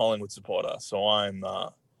 I'm a Collingwood supporter, so I'm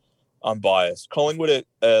biased. Collingwood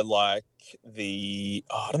are like I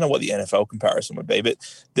don't know what the NFL comparison would be, but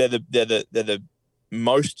they're the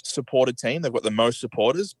most supported team. They've got the most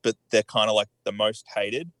supporters, but they're kind of like the most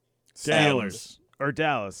hated. Dallas.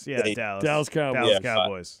 Dallas Cowboys. Dallas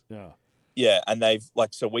Cowboys. Yeah, and they've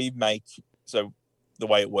the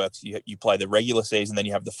way it works, you play the regular season, then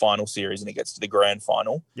you have the final series, and it gets to the grand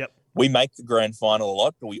final. Yep. we make the grand final a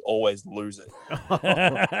lot, but we always lose it.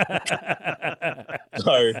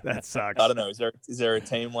 So That sucks. I don't know. Is there a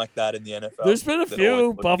team like that in the NFL? There's been a that few.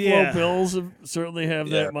 always- Buffalo Bills certainly have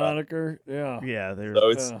Yeah, that right. moniker. Yeah. Yeah, they're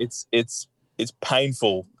So it's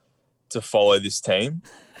painful to follow this team.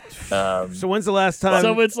 So when's the last time?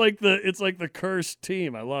 So it's like the cursed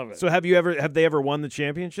team. I love it. So have they ever won the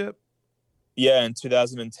championship? Yeah, in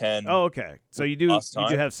 2010. Oh, okay. So you do Last you do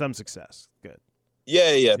time. have some success. Good.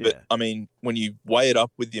 Yeah, but Yeah. I mean, when you weigh it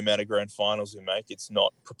up with the amount of grand finals we make, it's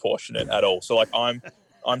not proportionate at all. So like I'm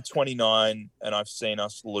 29 and I've seen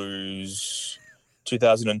us lose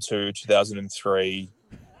 2002, 2003,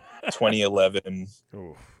 2011,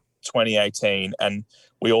 Oof. 2018, and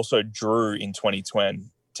we also drew in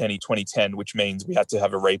 2010, which means we had to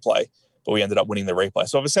have a replay, but we ended up winning the replay.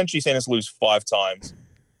 So I've essentially seen us lose 5 times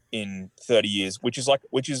in 30 years, which is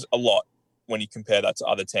a lot when you compare that to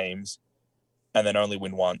other teams, and then only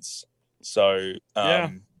win once. So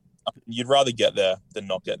you'd rather get there than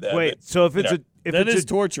not get there. Wait, but, so if it's that is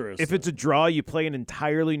torturous. if it's a draw, you play an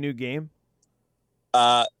entirely new game?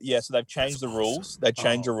 yeah, so they've changed the rules. They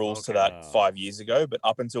changed the rules to that 5 years ago, but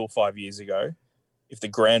up until 5 years ago, if the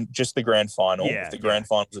grand final, if the grand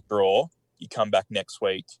final's a draw, you come back next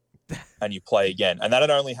week and you play again. And that had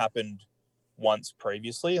only happened once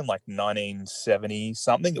previously in like 1970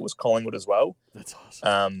 something. It was Collingwood as well. That's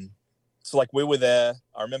awesome. So like we were there.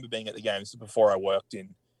 I remember being at the game. This is before I worked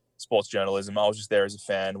in sports journalism. I was just there as a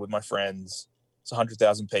fan with my friends. It's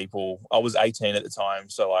 100,000 people. I was 18 at the time,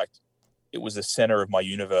 so like it was the center of my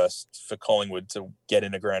universe for Collingwood to get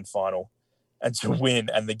in a grand final and to win,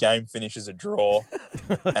 and the game finishes a draw.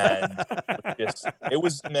 And it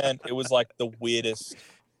was like the weirdest.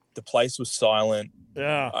 The place was silent.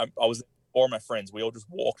 Yeah. I was all my friends. We all just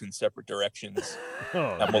walked in separate directions,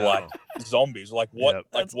 and we're no. like zombies. We're like, what? Yep.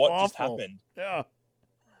 Like That's what awful. just happened? Yeah.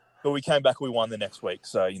 But we came back. We won the next week.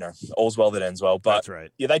 So all's well that ends well. But That's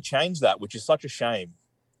right. yeah, they changed that, which is such a shame.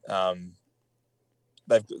 Now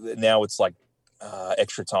it's like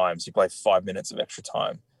extra time. So you play 5 minutes of extra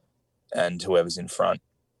time, and whoever's in front.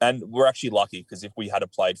 And we're actually lucky because if we had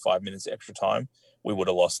played 5 minutes extra time, we would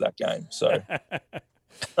have lost that game. So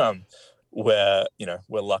we're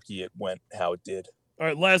lucky it went how it did. All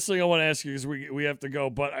right, last thing I want to ask you, because we have to go,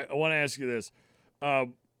 but I want to ask you this.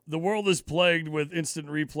 The world is plagued with instant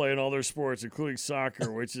replay in all their sports, including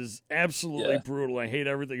soccer, which is absolutely brutal. I hate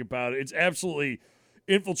everything about it. It's absolutely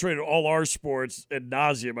infiltrated all our sports ad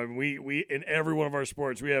nauseum. I mean, we in every one of our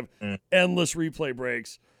sports, we have endless replay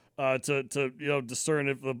breaks to discern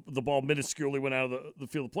if the ball minusculely went out of the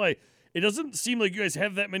field of play. It doesn't seem like you guys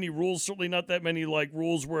have that many rules, certainly not that many like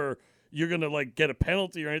rules where you're going to like get a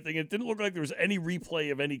penalty or anything. It didn't look like there was any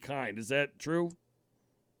replay of any kind. Is that true?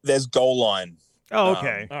 There's goal line. Oh,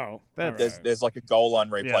 okay. There's like a goal line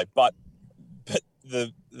replay, Yeah. but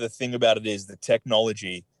the thing about it is the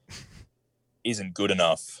technology isn't good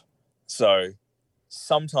enough. So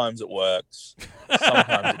sometimes it works,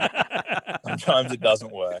 sometimes it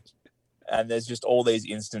doesn't work, and there's just all these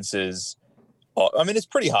instances. I mean, it's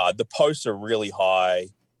pretty hard. The posts are really high.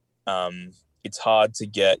 It's hard to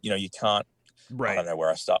get. You can't. Right. I don't know where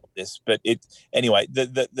I start with this, but anyway,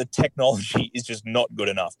 the technology is just not good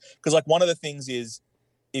enough. Because like one of the things is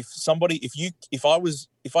if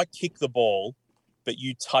I kick the ball, but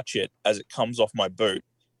you touch it as it comes off my boot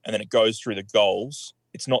and then it goes through the goals,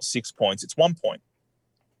 it's not 6 points, it's 1 point.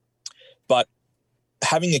 But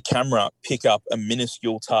having a camera pick up a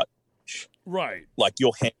minuscule touch, Right. like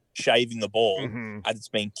your hand shaving the ball as it's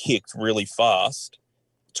being kicked really fast,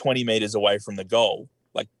 20 meters away from the goal,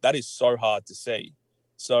 like that is so hard to see.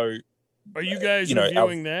 So Are you guys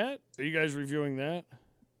reviewing that? Are you guys reviewing that?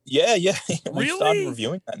 Yeah. We Really? started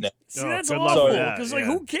reviewing that now. See, that's good luck awful. with that, Because,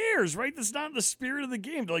 who cares, right? That's not the spirit of the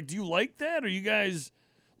game. Like, do you like that? Are you guys,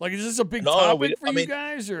 like, is this a big topic for you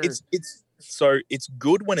guys? Or It's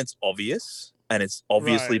good when it's obvious and it's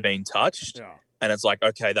obviously Right. been touched, and it's like,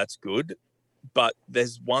 okay, that's good. But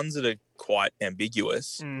there's ones that are quite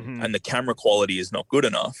ambiguous, and the camera quality is not good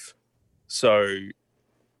enough. So,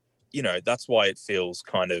 that's why it feels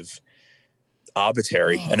kind of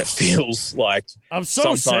arbitrary, and it feels like I'm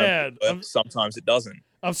so sad. Sometimes it doesn't.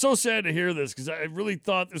 I'm so sad to hear this because I really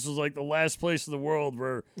thought this was like the last place in the world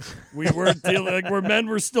where we weren't dealing, like where men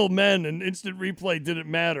were still men and instant replay didn't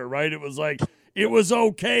matter, right? It was like, it was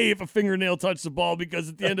okay if a fingernail touched the ball because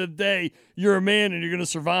at the end of the day, you're a man and you're going to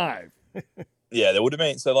survive. Yeah, there would have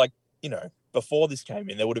been, so like, before this came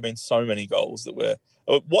in, there would have been so many goals that were,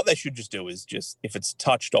 what they should just do is just, if it's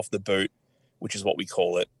touched off the boot, which is what we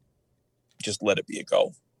call it, just let it be a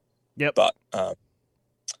goal. Yep. But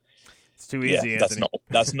too easy, Anthony.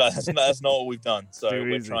 That's not what we've done. So too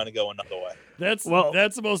we're easy. trying to go another way. That's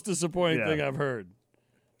the most disappointing thing I've heard.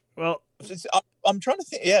 Well, I'm trying to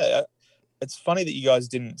think. Yeah, it's funny that you guys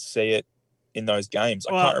didn't see it in those games.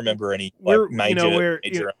 I can't remember any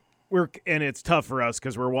major. And it's tough for us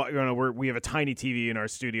because we have a tiny TV in our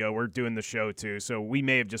studio. We're doing the show too, so we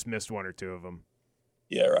may have just missed one or two of them.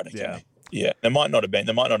 Yeah, right. Okay. Yeah. There might not have been.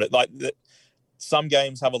 Some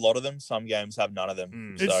games have a lot of them. Some games have none of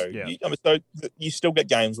them. So you still get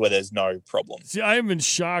games where there's no problem. See, I am in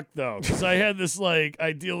shock though because I had this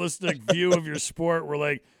idealistic view of your sport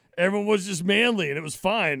where everyone was just manly and it was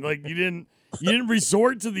fine. You didn't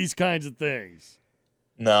resort to these kinds of things.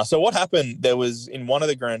 No. So what happened? There was in one of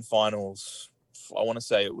the grand finals. I want to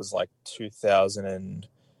say it was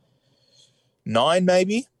 2009,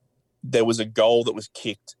 maybe. There was a goal that was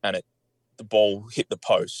kicked and the ball hit the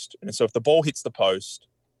post. And so if the ball hits the post,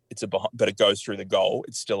 but it goes through the goal,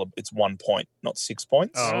 it's 1 point, not 6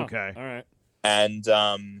 points. Oh, okay. All right. And,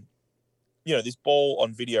 this ball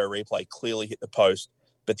on video replay clearly hit the post,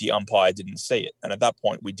 but the umpire didn't see it. And at that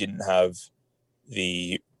point, we didn't have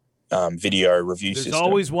the video review system. There's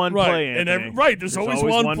always one play, Anthony. There's always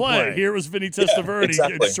one play. Here was Vinny Testaverde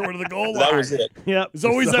exactly. short of the goal line. That was it. Yep. There's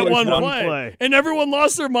always that one play. And everyone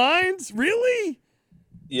lost their minds? Really?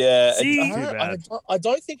 Yeah. See? I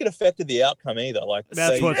don't think it affected the outcome either.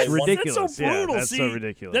 That's what's ridiculous. That's so brutal. That's so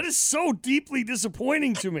ridiculous. That is so deeply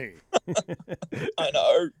disappointing to me. I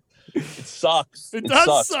know. It sucks. It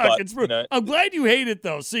does suck. It's brutal. I'm glad you hate it,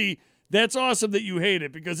 though. See, that's awesome that you hate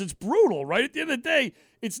it because it's brutal, right? At the end of the day,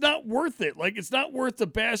 it's not worth it. It's not worth to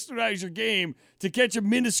bastardize your game to catch a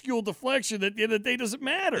minuscule deflection that at the end of the day doesn't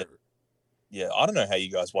matter. Yeah, I don't know how you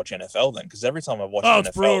guys watch NFL then, because every time I've watched NFL,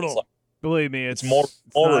 it's brutal. Believe me, it's more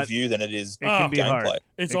review than it is. It can be gameplay. hard.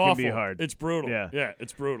 It's it awful. Can be hard. It's brutal. Yeah,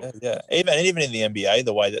 it's brutal. Yeah. Even in the NBA,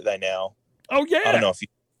 the way that they now. Oh yeah. I don't know if you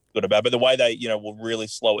good about, but the way they will really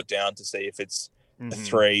slow it down to see if it's a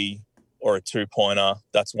 3 or a 2-pointer.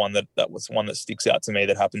 That's one that sticks out to me.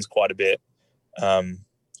 That happens quite a bit. Or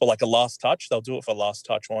a last touch. They'll do it for last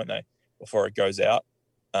touch, won't they? Before it goes out.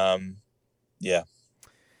 Yeah.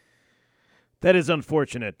 That is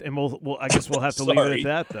unfortunate, and I guess we'll have to leave it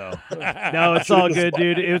at that, though. No, it's all good,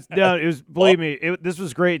 dude. Believe me, this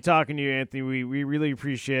was great talking to you, Anthony. We really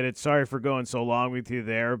appreciate it. Sorry for going so long with you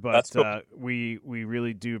there, but cool. We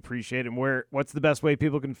really do appreciate it. And what's the best way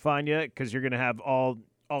people can find you? Because you're going to have all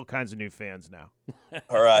kinds of new fans now.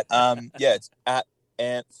 All right. It's at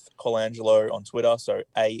Anth Colangelo on Twitter. So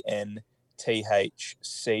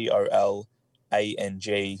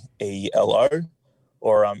ANTHCOLANGELO.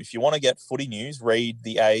 Or if you want to get footy news, read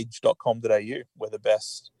theage.com.au. We're the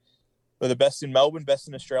best in Melbourne, best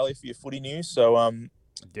in Australia for your footy news. So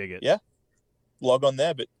dig it. Yeah. Log on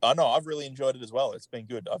there. But I know I've really enjoyed it as well. It's been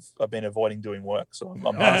good. I've been avoiding doing work, so I'm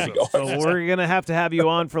happy to go. So we're gonna have you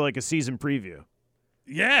on for a season preview.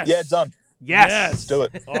 Yes. Yeah, done. Yes. Let's do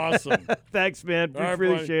it. Awesome. Thanks, man. All right,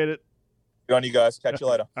 appreciate it. Good on you guys. Catch you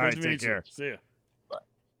later. All right, take care. See ya.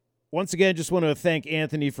 Once again, just want to thank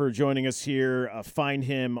Anthony for joining us here. Find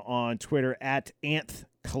him on Twitter at Anth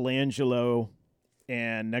Colangelo.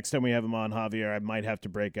 And next time we have him on, Javier, I might have to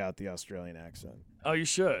break out the Australian accent. Oh, you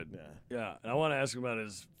should. Yeah. And I want to ask him about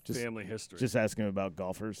his family history. Just ask him about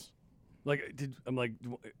golfers. Maybe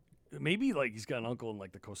he's got an uncle in the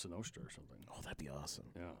Cosa Nostra or something. Oh, that'd be awesome.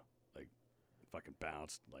 Yeah. Fucking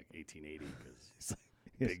bounced 1880 because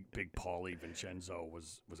Big Paulie Vincenzo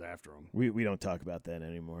was after him. We don't talk about that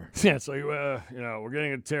anymore. Yeah, so we're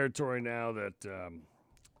getting into territory now that a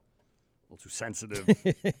little too sensitive.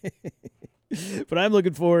 But I'm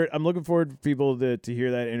looking forward for people to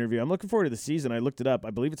hear that interview. I'm looking forward to the season. I looked it up.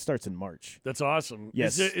 I believe it starts in March. That's awesome.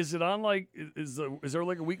 Yes. Is it on is there a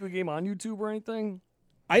weekly game on YouTube or anything?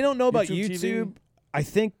 I don't know about YouTube. I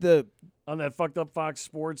think on that fucked up Fox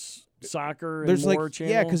Sports Soccer there's and more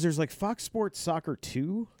channel. Yeah, because there's Fox Sports Soccer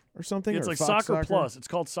 2 or something. It's or Soccer Plus. It's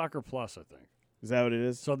called Soccer Plus, I think. Is that what it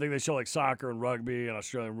is? So I think they show soccer and rugby and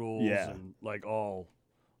Australian rules and all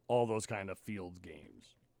those kind of field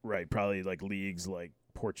games. Right, probably leagues like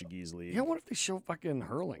Portuguese league. Yeah, what if they show fucking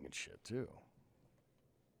hurling and shit too?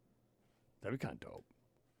 That'd be kind of dope.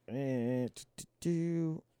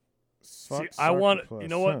 See, I want you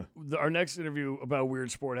know what? Our next interview about weird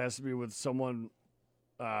sport has to be with someone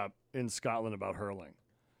in Scotland about hurling,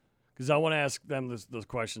 because I want to ask them those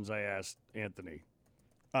questions I asked Anthony.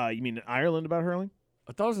 You mean in Ireland about hurling?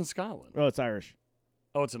 I thought it was in Scotland. Oh, it's Irish.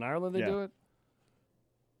 Oh, it's in Ireland they do it?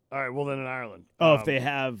 All right, well then in Ireland. Oh, if they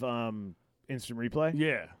have instant replay?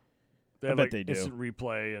 Yeah. They have bet they do. Instant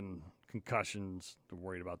replay and concussions. They're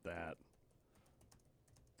worried about that.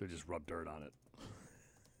 They just rub dirt on it.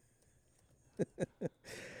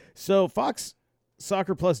 So Fox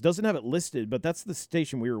Soccer Plus doesn't have it listed, but that's the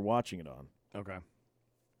station we were watching it on. Okay.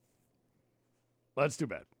 Well, that's too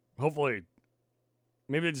bad. Hopefully,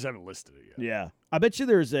 maybe they just haven't listed it yet. Yeah. I bet you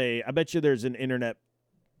there's an internet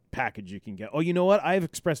package you can get. Oh, you know what? I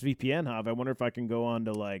have ExpressVPN, Hav. I wonder if I can go on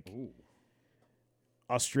to like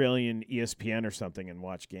Australian ESPN or something and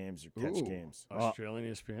watch games or catch games.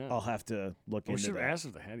 Australian ESPN. I'll have to look We into should that. have asked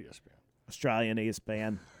if they had ESPN. Australian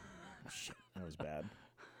ESPN. Shit, that was bad.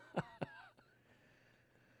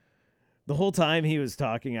 The whole time he was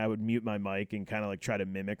talking, I would mute my mic and kind of like try to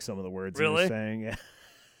mimic some of the words he was saying. Yeah.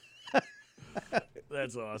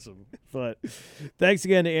 That's awesome. But thanks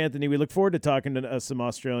again to Anthony. We look forward to talking to some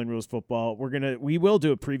Australian rules football. We will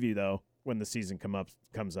do a preview though when the season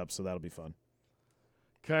comes up, so that'll be fun.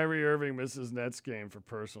 Kyrie Irving misses Nets game for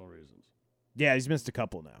personal reasons. Yeah, he's missed a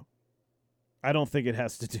couple now. I don't think it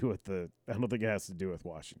has to do with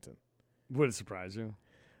Washington. Would it surprise you?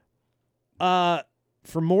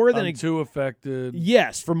 For more than too affected.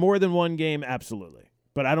 Yes, for more than one game, absolutely.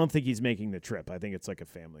 But I don't think he's making the trip. I think it's like a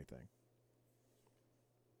family thing.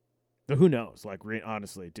 But who knows? Like,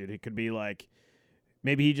 honestly, dude, it could be like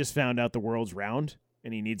maybe he just found out the world's round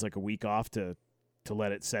and he needs like a week off to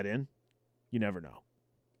let it set in. You never know.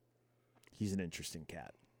 He's an interesting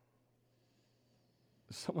cat.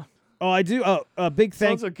 Someone. Oh, I do. Oh, a big thank.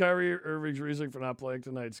 Sounds like Kyrie Irving's reasoning for not playing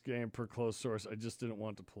tonight's game, per close source. I just didn't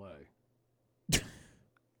want to play.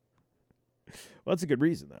 Well, that's a good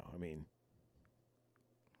reason, though. I mean,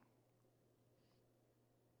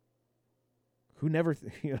 who never,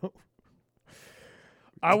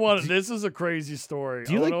 This is a crazy story.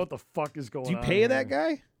 I don't know what the fuck is going on. Do you pay that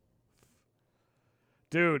guy?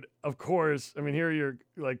 Dude, of course. I mean, here you're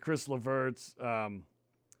like Chris Levert's. Said,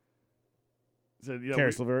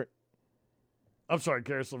 Karis LeVert. I'm sorry,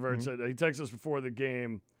 Karis LeVert said he texted us before the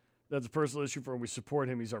game. That's a personal issue for him. We support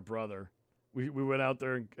him. He's our brother. We went out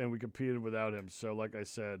there and we competed without him. So, like I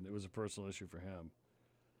said, it was a personal issue for him.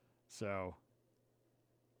 So,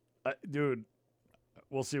 dude,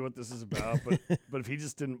 we'll see what this is about. But if he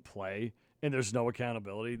just didn't play and there's no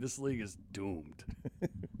accountability, this league is doomed. I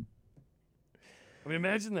mean,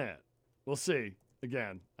 imagine that. We'll see.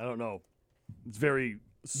 Again, I don't know. It's very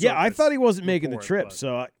I thought he wasn't making the trip. But.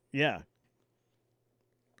 So,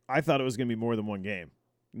 I thought it was going to be more than one game.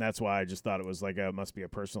 And that's why I just thought it was like it must be a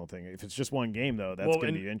personal thing. If it's just one game, though, that's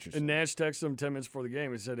going to be interesting. And Nash texted him 10 minutes before the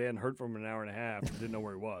game. He said he hadn't heard from him in an hour and a half and didn't know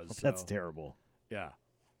where he was. So. That's terrible. Yeah.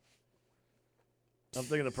 I'm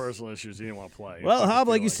thinking the personal issues. He didn't want to play. Well, Hob,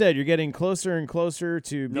 like you said, you're getting closer and closer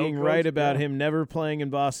to being right about him never playing in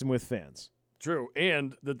Boston with fans. True,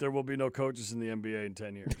 and that there will be no coaches in the NBA in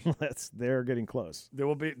 10 years. They're getting close. There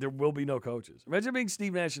will be no coaches. Imagine being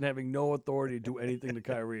Steve Nash and having no authority to do anything to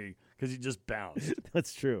Kyrie because he just bounced.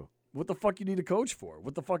 That's true. What the fuck you need a coach for?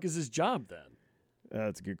 What the fuck is his job then?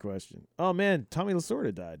 That's a good question. Oh man, Tommy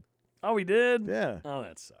Lasorda died. Oh, he did? Yeah. Oh,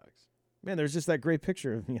 that sucks. Man, there's just that great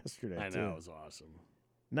picture of him yesterday. I know, it was awesome.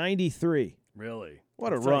 93. Really?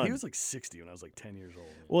 What a run. He was like 60 when I was like 10 years old.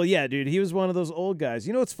 Well, yeah, dude, he was one of those old guys.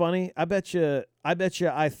 You know what's funny? I bet you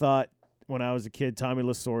I thought when I was a kid Tommy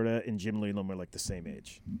Lasorda and Jim Leland were like the same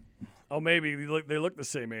age. Oh, maybe they look the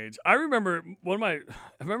same age. I remember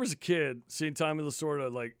as a kid seeing Tommy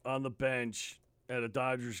Lasorda like on the bench at a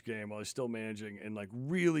Dodgers game while he's still managing and like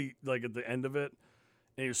really like at the end of it,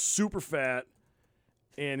 and he was super fat.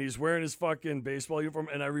 And he's wearing his fucking baseball uniform,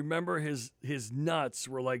 and I remember his nuts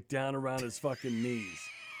were like down around his fucking knees.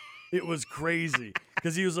 It was crazy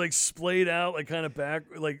because he was like splayed out, like kind of back,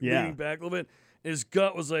 like leaning back a little bit. His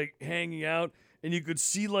gut was like hanging out, and you could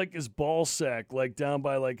see like his ball sack like down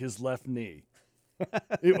by like his left knee.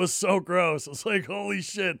 It was so gross. It's like holy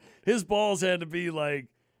shit. His balls had to be like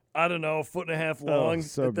I don't know, a foot and a half long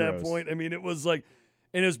at that point. I mean, it was like.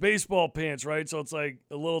 In his baseball pants, right? So it's like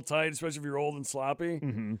a little tight, especially if you're old and sloppy.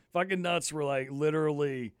 Mm-hmm. Fucking nuts were like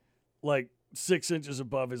literally like 6 inches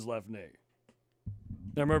above his left knee.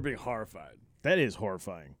 And I remember being horrified. That is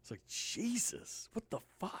horrifying. It's like, Jesus, what the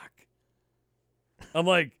fuck? I'm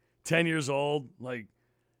like 10 years old, like,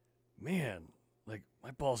 man, like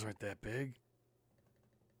my balls aren't that big.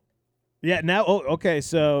 Yeah, now, okay,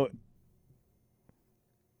 so...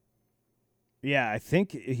 Yeah, I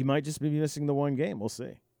think he might just be missing the one game. We'll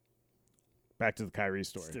see. Back to the Kyrie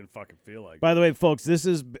story. Just didn't fucking feel like. By the way, folks, this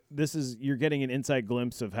is you're getting an inside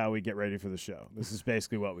glimpse of how we get ready for the show. This is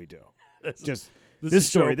basically what we do. This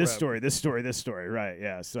story. Right?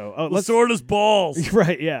 Yeah. So let's sort his balls.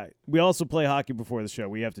 Right. Yeah. We also play hockey before the show.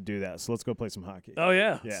 We have to do that. So let's go play some hockey. Oh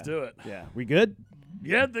yeah. Let's do it. Yeah. We good?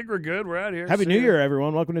 Yeah, I think we're good. We're out here. Happy New Year,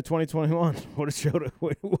 everyone. Welcome to 2021.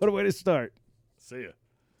 What a way to start. See ya.